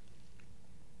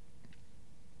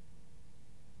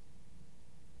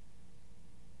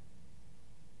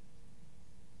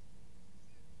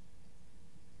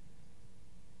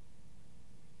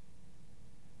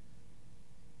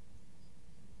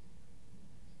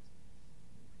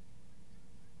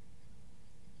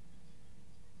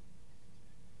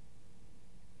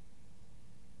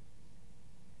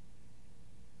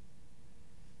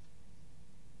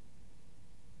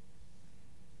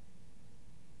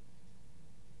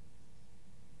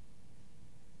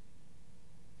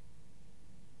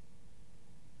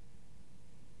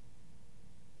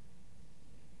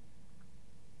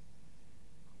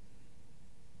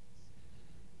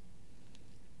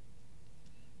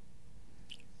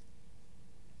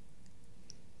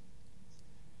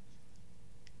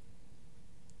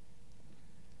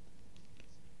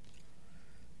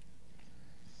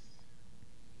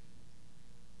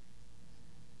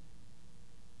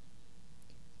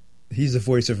 He's the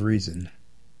voice of reason.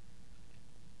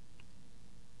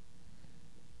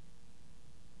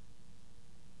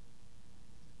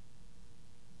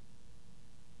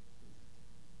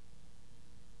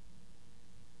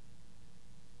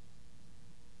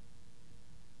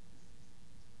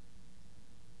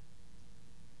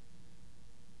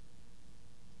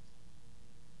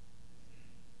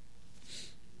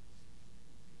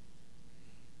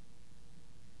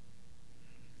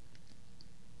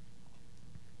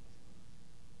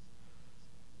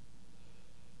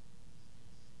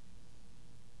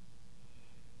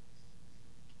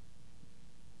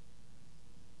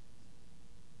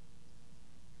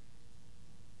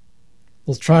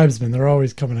 Those tribesmen, they're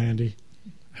always coming handy.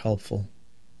 Helpful.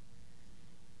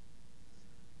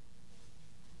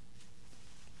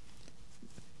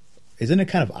 Isn't it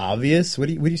kind of obvious? What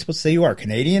are you supposed to say you are?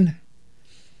 Canadian?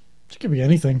 It could be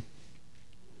anything.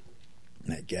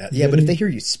 I guess. Yeah, but if they hear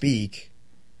you speak...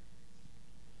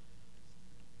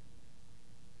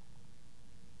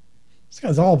 This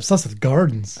guy's all obsessed with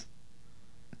gardens.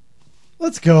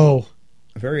 Let's go.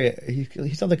 He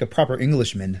sounds like a proper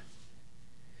Englishman.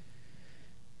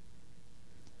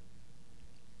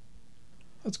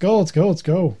 Let's go, let's go, let's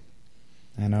go.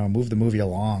 I know, move the movie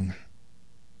along.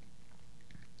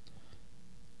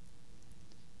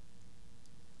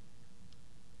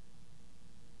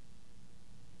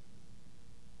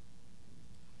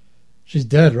 She's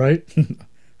dead, right?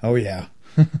 Oh, yeah.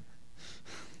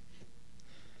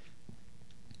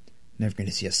 Never going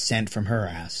to see a cent from her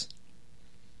ass.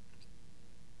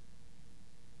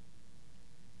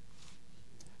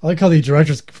 I like how the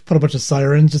directors put a bunch of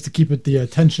sirens just to keep the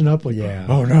tension up. Like, Yeah.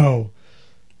 oh no.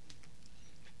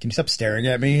 Can you stop staring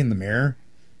at me in the mirror?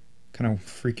 Kind of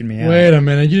freaking me out. Wait a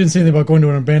minute, you didn't say anything about going to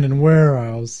an abandoned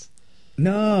warehouse.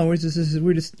 No,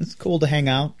 it's cool to hang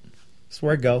out. That's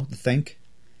where I go to think.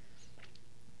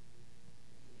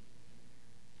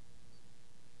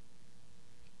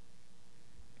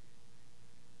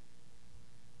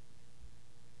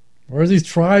 Where Where's these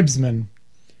tribesmen?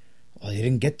 Well, you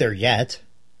didn't get there yet.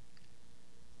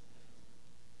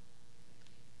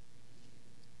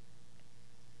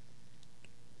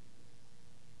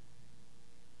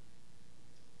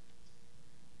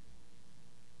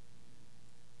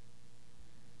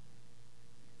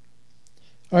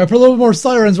 All right, put a little more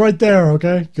sirens right there,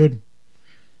 okay? Good.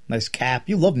 Nice cap.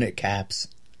 You love knit caps.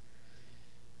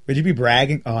 Would you be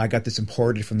bragging? Oh, I got this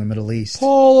imported from the Middle East.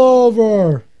 Pull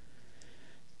over!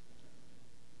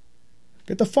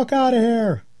 Get the fuck out of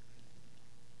here.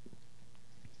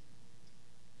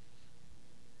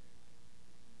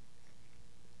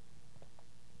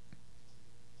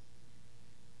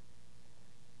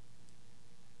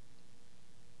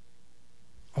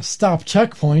 A stop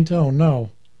checkpoint? Oh, no.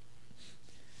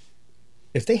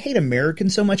 If they hate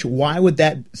Americans so much, why would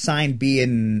that sign be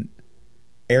in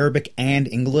Arabic and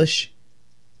English?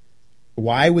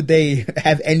 Why would they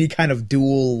have any kind of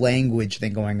dual language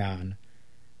thing going on?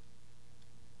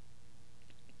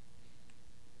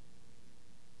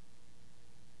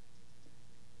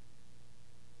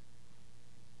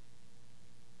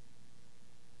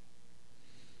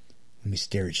 Let me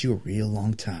stare at you a real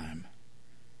long time.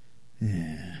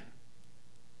 Yeah.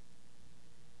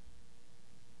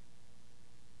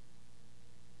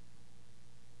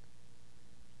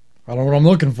 I don't know what I'm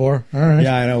looking for. All right.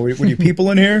 Yeah, I know. Were you people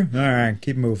in here? All right,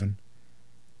 keep moving.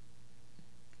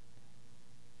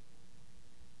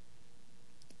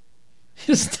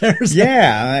 He just stares.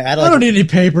 Yeah, I don't need any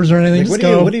papers or anything. Like, Just what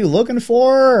go. are you looking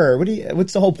for? Or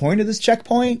what's the whole point of this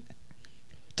checkpoint?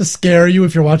 To scare you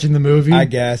if you're watching the movie. I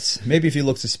guess. Maybe if you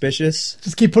look suspicious.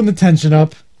 Just keep putting the tension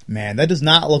up. Man, that does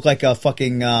not look like a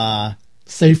fucking,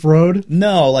 Safe road.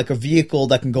 no, like a vehicle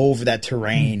that can go over that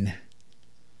terrain.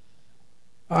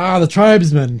 Ah, the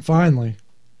tribesmen, finally.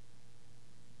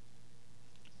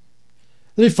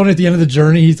 Isn't it funny at the end of the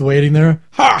journey, he's waiting there?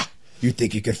 Ha! You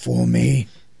think you could fool me?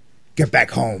 Get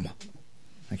back home.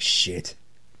 Like shit.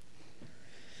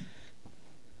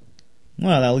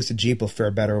 Well, at least the Jeep will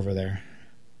fare better over there.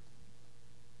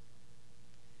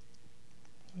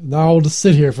 Now I'll just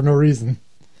sit here for no reason.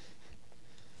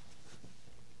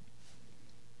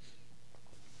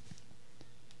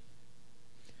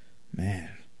 Man.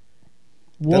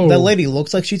 Whoa. The lady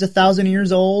looks like she's 1,000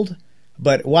 years old,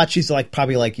 but watch, she's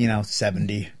probably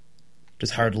 70.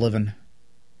 Just hard living.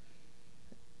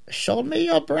 Show me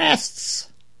your breasts.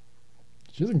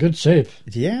 She's in good shape.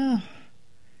 Yeah.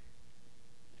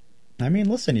 I mean,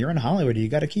 listen, you're in Hollywood. You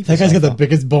got to keep That guy's got yourself the up.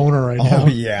 biggest boner right now. Oh,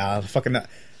 yeah. The fucking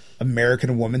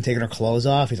American woman taking her clothes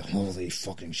off. He's like, holy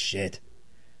fucking shit.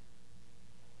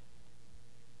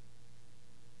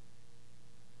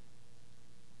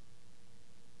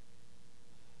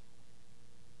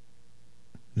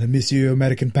 Let me see your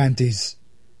American panties.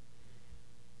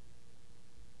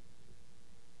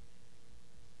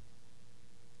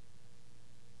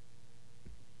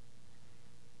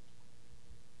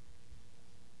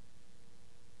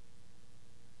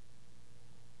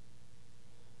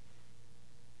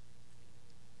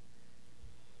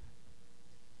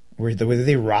 Were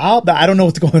they robbed? I don't know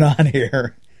what's going on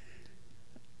here.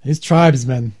 These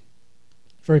tribesmen.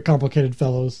 Very complicated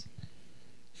fellows.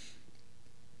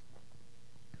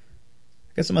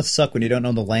 I guess it must suck when you don't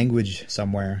know the language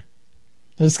somewhere.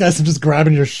 This guy's just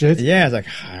grabbing your shit. Yeah, it's like,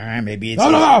 all right, maybe it's... No,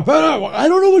 I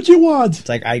don't know what you want. It's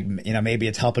like, maybe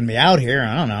it's helping me out here.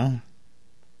 I don't know.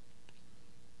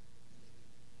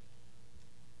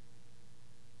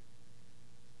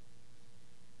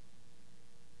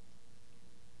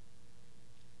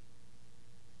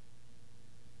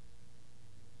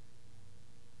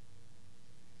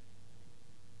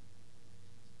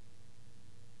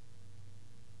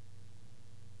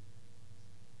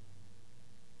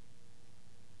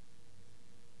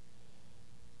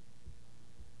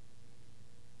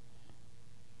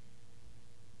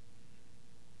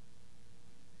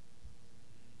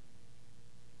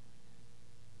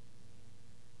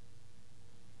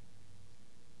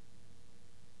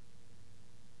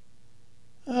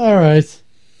 All right.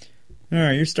 All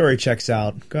right, your story checks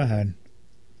out. Go ahead.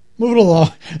 Move it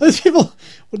along. These people,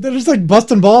 they're just like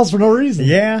busting balls for no reason.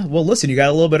 Yeah, well, listen, you got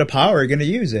a little bit of power. You're going to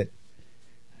use it.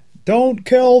 Don't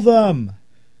kill them.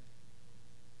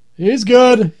 He's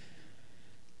good.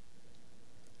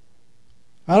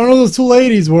 I don't know who those two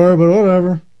ladies were, but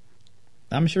whatever.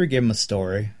 I'm sure we gave him a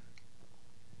story.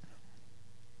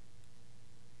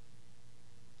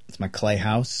 It's my clay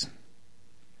house.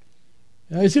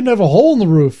 Yeah, he seemed to have a hole in the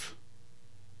roof.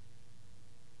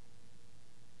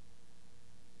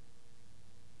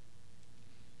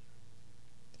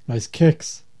 Nice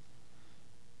kicks.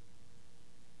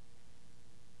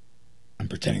 I'm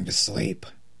pretending to sleep.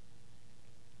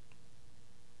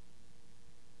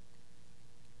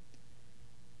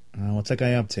 What's that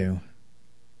guy up to?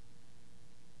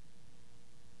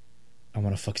 I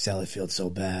want to fuck Sally Field so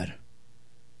bad.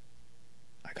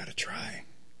 I gotta try.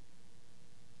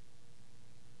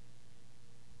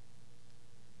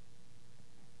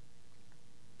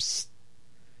 Psst.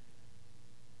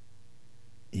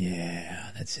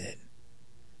 Yeah, that's it.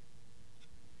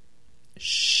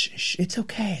 Shh, it's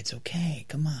okay, it's okay.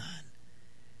 Come on.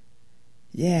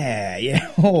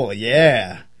 Yeah. Oh,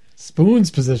 yeah.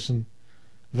 Spoon's position.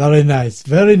 Very nice,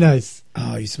 very nice.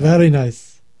 Oh, you smell Very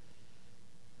nice.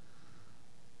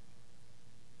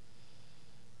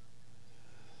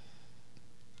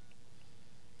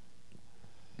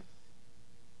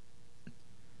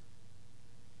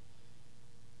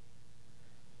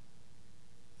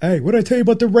 Hey, what'd I tell you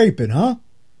about the raping, huh?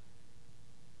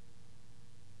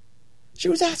 She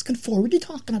was asking for. What are you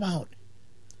talking about?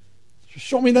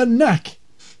 Show me that neck.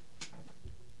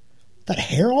 That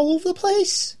hair all over the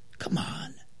place? Come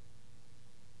on.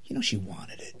 You know she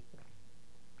wanted it.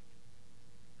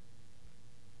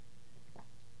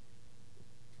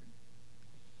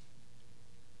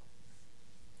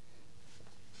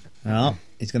 Well,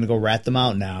 he's gonna go rat them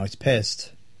out now. He's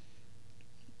pissed.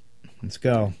 Let's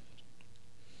go.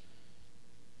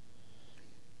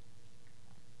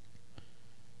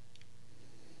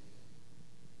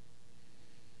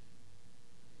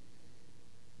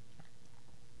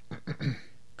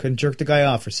 Couldn't jerk the guy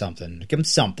off or something. Give him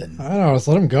something. I don't know, just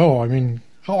let him go. I mean,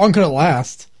 how long could it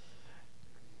last?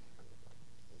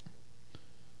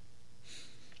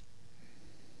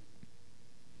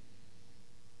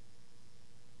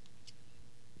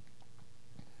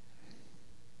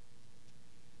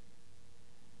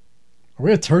 Are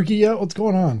we at Turkey yet? What's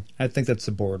going on? I think that's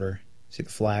the border. See the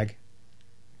flag?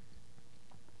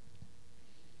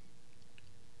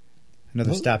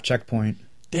 Another stop checkpoint.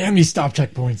 Damn these stop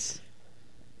checkpoints.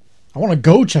 I want to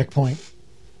go checkpoint.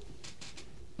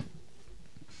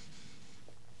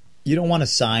 You don't want a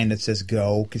sign that says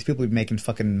go, because people be making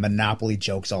fucking Monopoly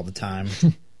jokes all the time.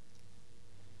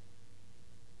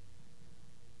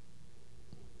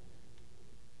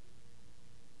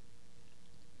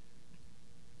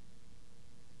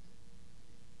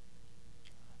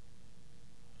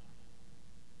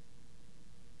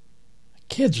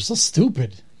 Kids are so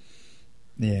stupid.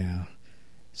 Yeah.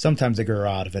 Sometimes they grow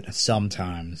out of it.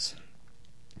 Sometimes.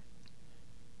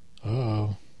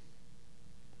 Oh.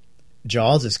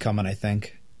 Jaws is coming, I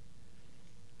think.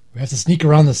 We have to sneak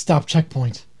around the stop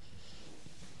checkpoint.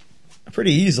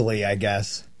 Pretty easily, I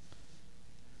guess.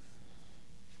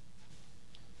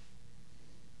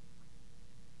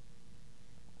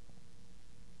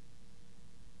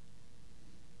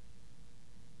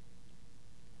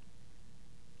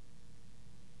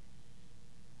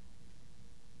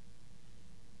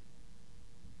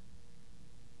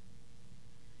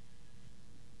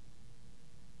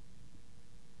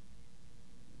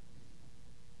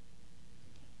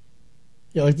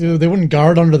 Yeah, like they wouldn't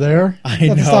guard under there. I At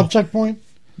the know. stop checkpoint.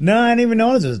 No, I didn't even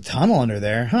notice there's a tunnel under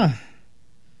there. Huh.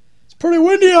 It's pretty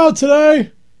windy out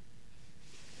today.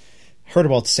 Heard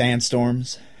about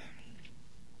sandstorms.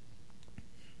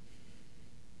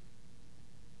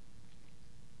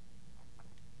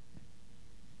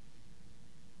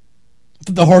 I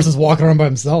thought the horse is walking around by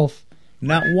himself.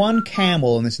 Not one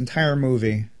camel in this entire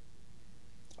movie.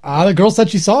 The girl said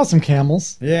she saw some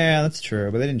camels. Yeah, that's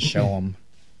true, but they didn't show them.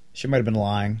 She might have been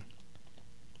lying.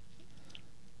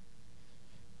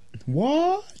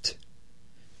 What?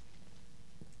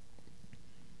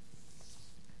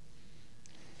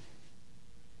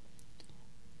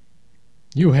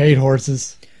 You hate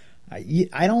horses. I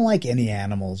don't like any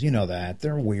animals. You know that.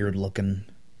 They're weird looking.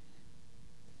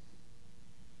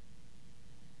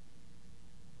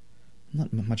 I'm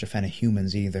not much a fan of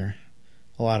humans either.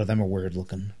 A lot of them are weird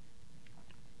looking.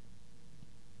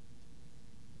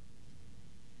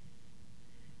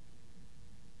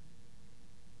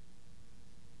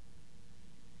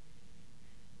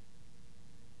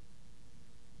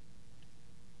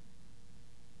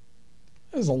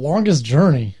 It was the longest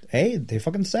journey. Hey, they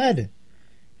fucking said.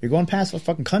 You're going past the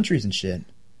fucking countries and shit.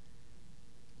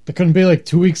 It couldn't be like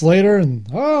 2 weeks later and,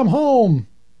 I'm home.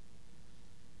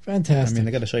 I Fantastic. mean,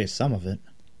 they gotta show you some of it.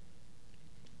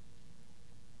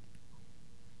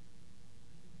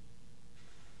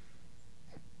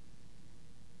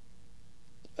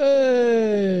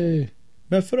 Hey.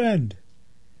 My friend.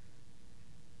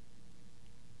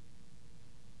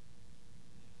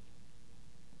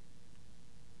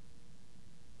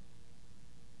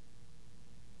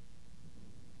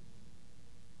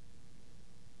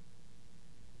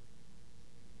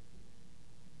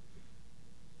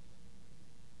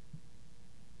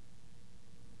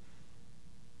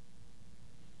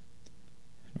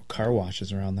 car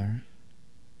washes around there.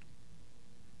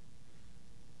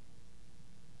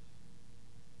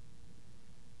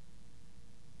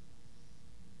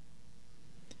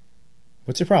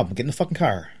 What's your problem? Get in the fucking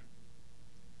car.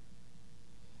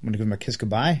 I'm gonna give him a kiss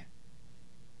goodbye.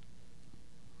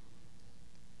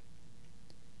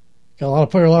 Put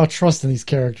a lot of trust in these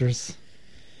characters.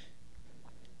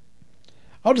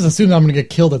 I'll just assume that I'm going to get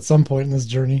killed at some point in this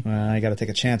journey. I gotta take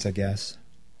a chance, I guess.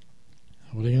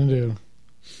 What are you going to do?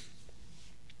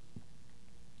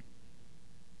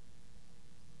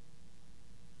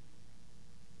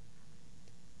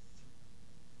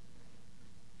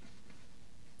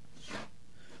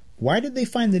 Why did they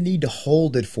find the need to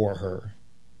hold it for her?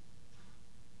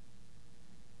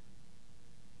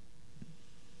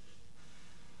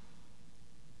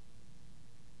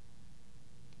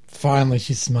 Finally,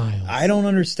 she smiles. I don't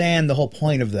understand the whole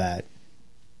point of that.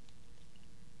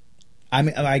 I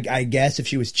mean, I guess if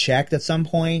she was checked at some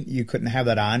point, you couldn't have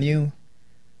that on you.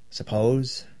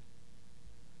 Suppose.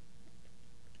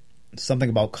 Something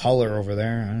about color over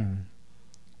there. I don't know.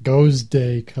 Goes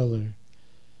day color.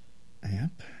 Yep.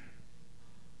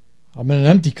 I'm in an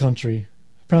empty country.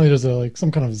 Apparently, there's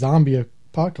some kind of zombie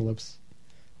apocalypse.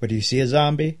 But do you see a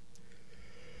zombie?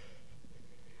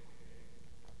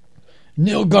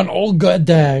 Nilgun Olga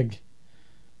Dag.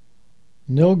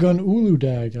 Nilgun Ulu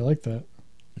Dag. I like that.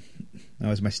 That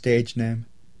was my stage name.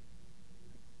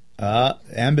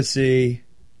 Embassy.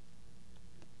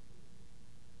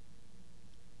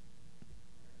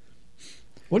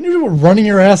 Wouldn't you be running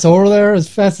your ass over there as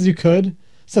fast as you could?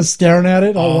 Instead of staring at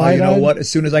it all wide-eyed? You know what? As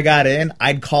soon as I got in,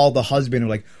 I'd call the husband and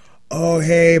be like, oh,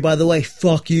 hey, by the way,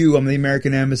 fuck you. I'm the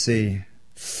American Embassy.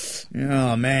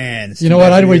 Oh, man. You know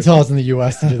what? I'd wait till I was in the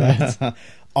U.S. to do that.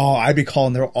 Oh, I'd be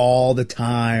calling there all the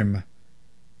time.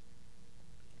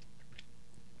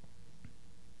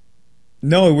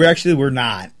 No, we're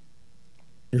not.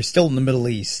 You're still in the Middle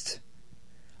East.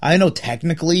 I know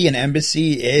technically an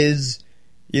embassy is,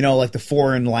 like the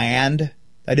foreign land.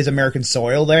 That is American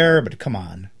soil there, but come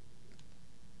on.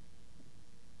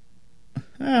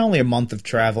 Only a month of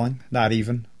traveling. Not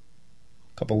even.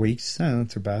 A couple weeks. Not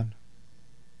too bad.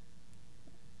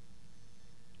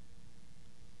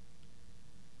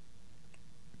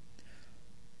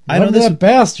 I know this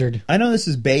bastard. I know this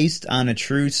is based on a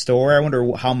true story. I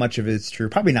wonder how much of it's true.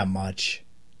 Probably not much.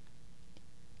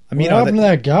 I mean, what happened to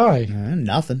that guy?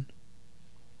 Nothing.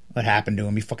 What happened to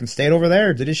him? He fucking stayed over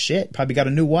there, did his shit. Probably got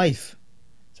a new wife.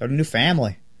 Started a new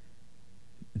family.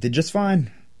 Did just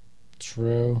fine.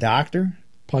 True. Doctor?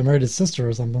 Probably married his sister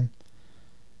or something.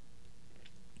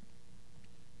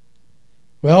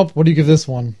 Well, what do you give this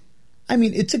one? I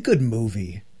mean, it's a good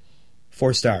movie.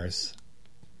 4 stars.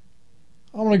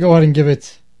 I'm going to go ahead and give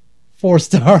it 4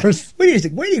 stars. What do you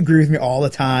think? Why do you agree with me all the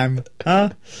time?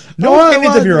 Huh? No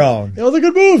opinions of your own. It was a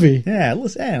good movie. Yeah,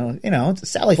 listen, it's a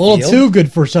Sally Field. A little too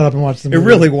good for shut up and watch the movie. It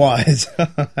really was.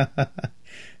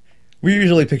 We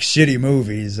usually pick shitty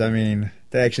movies. I mean,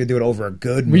 they actually do it over a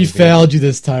good movie. We failed you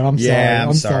this time. I'm sorry. Yeah,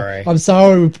 I'm sorry. I'm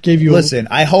sorry we gave you... Listen,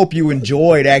 I hope you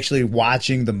enjoyed actually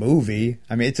watching the movie.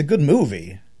 I mean, it's a good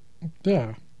movie.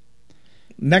 Yeah.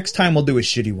 Next time we'll do a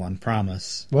shitty one,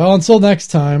 promise. Well, until next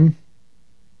time.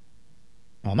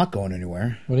 Oh, I'm not going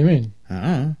anywhere. What do you mean? I don't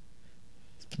know.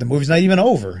 The movie's not even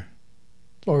over.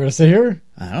 What, we're going to sit here?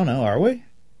 I don't know, are we?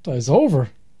 It's over.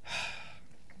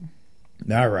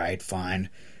 All right, fine.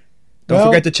 Don't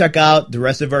forget to check out the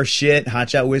rest of our shit,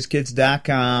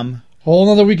 hotshotwizkids.com. Whole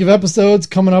another week of episodes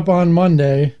coming up on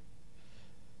Monday,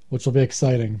 which will be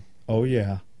exciting. Oh,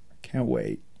 yeah. Can't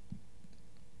wait.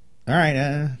 All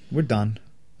right, we're done.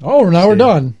 Oh, now we're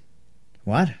done.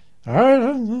 What? All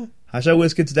right.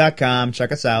 hotshotwizkids.com.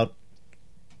 Check us out.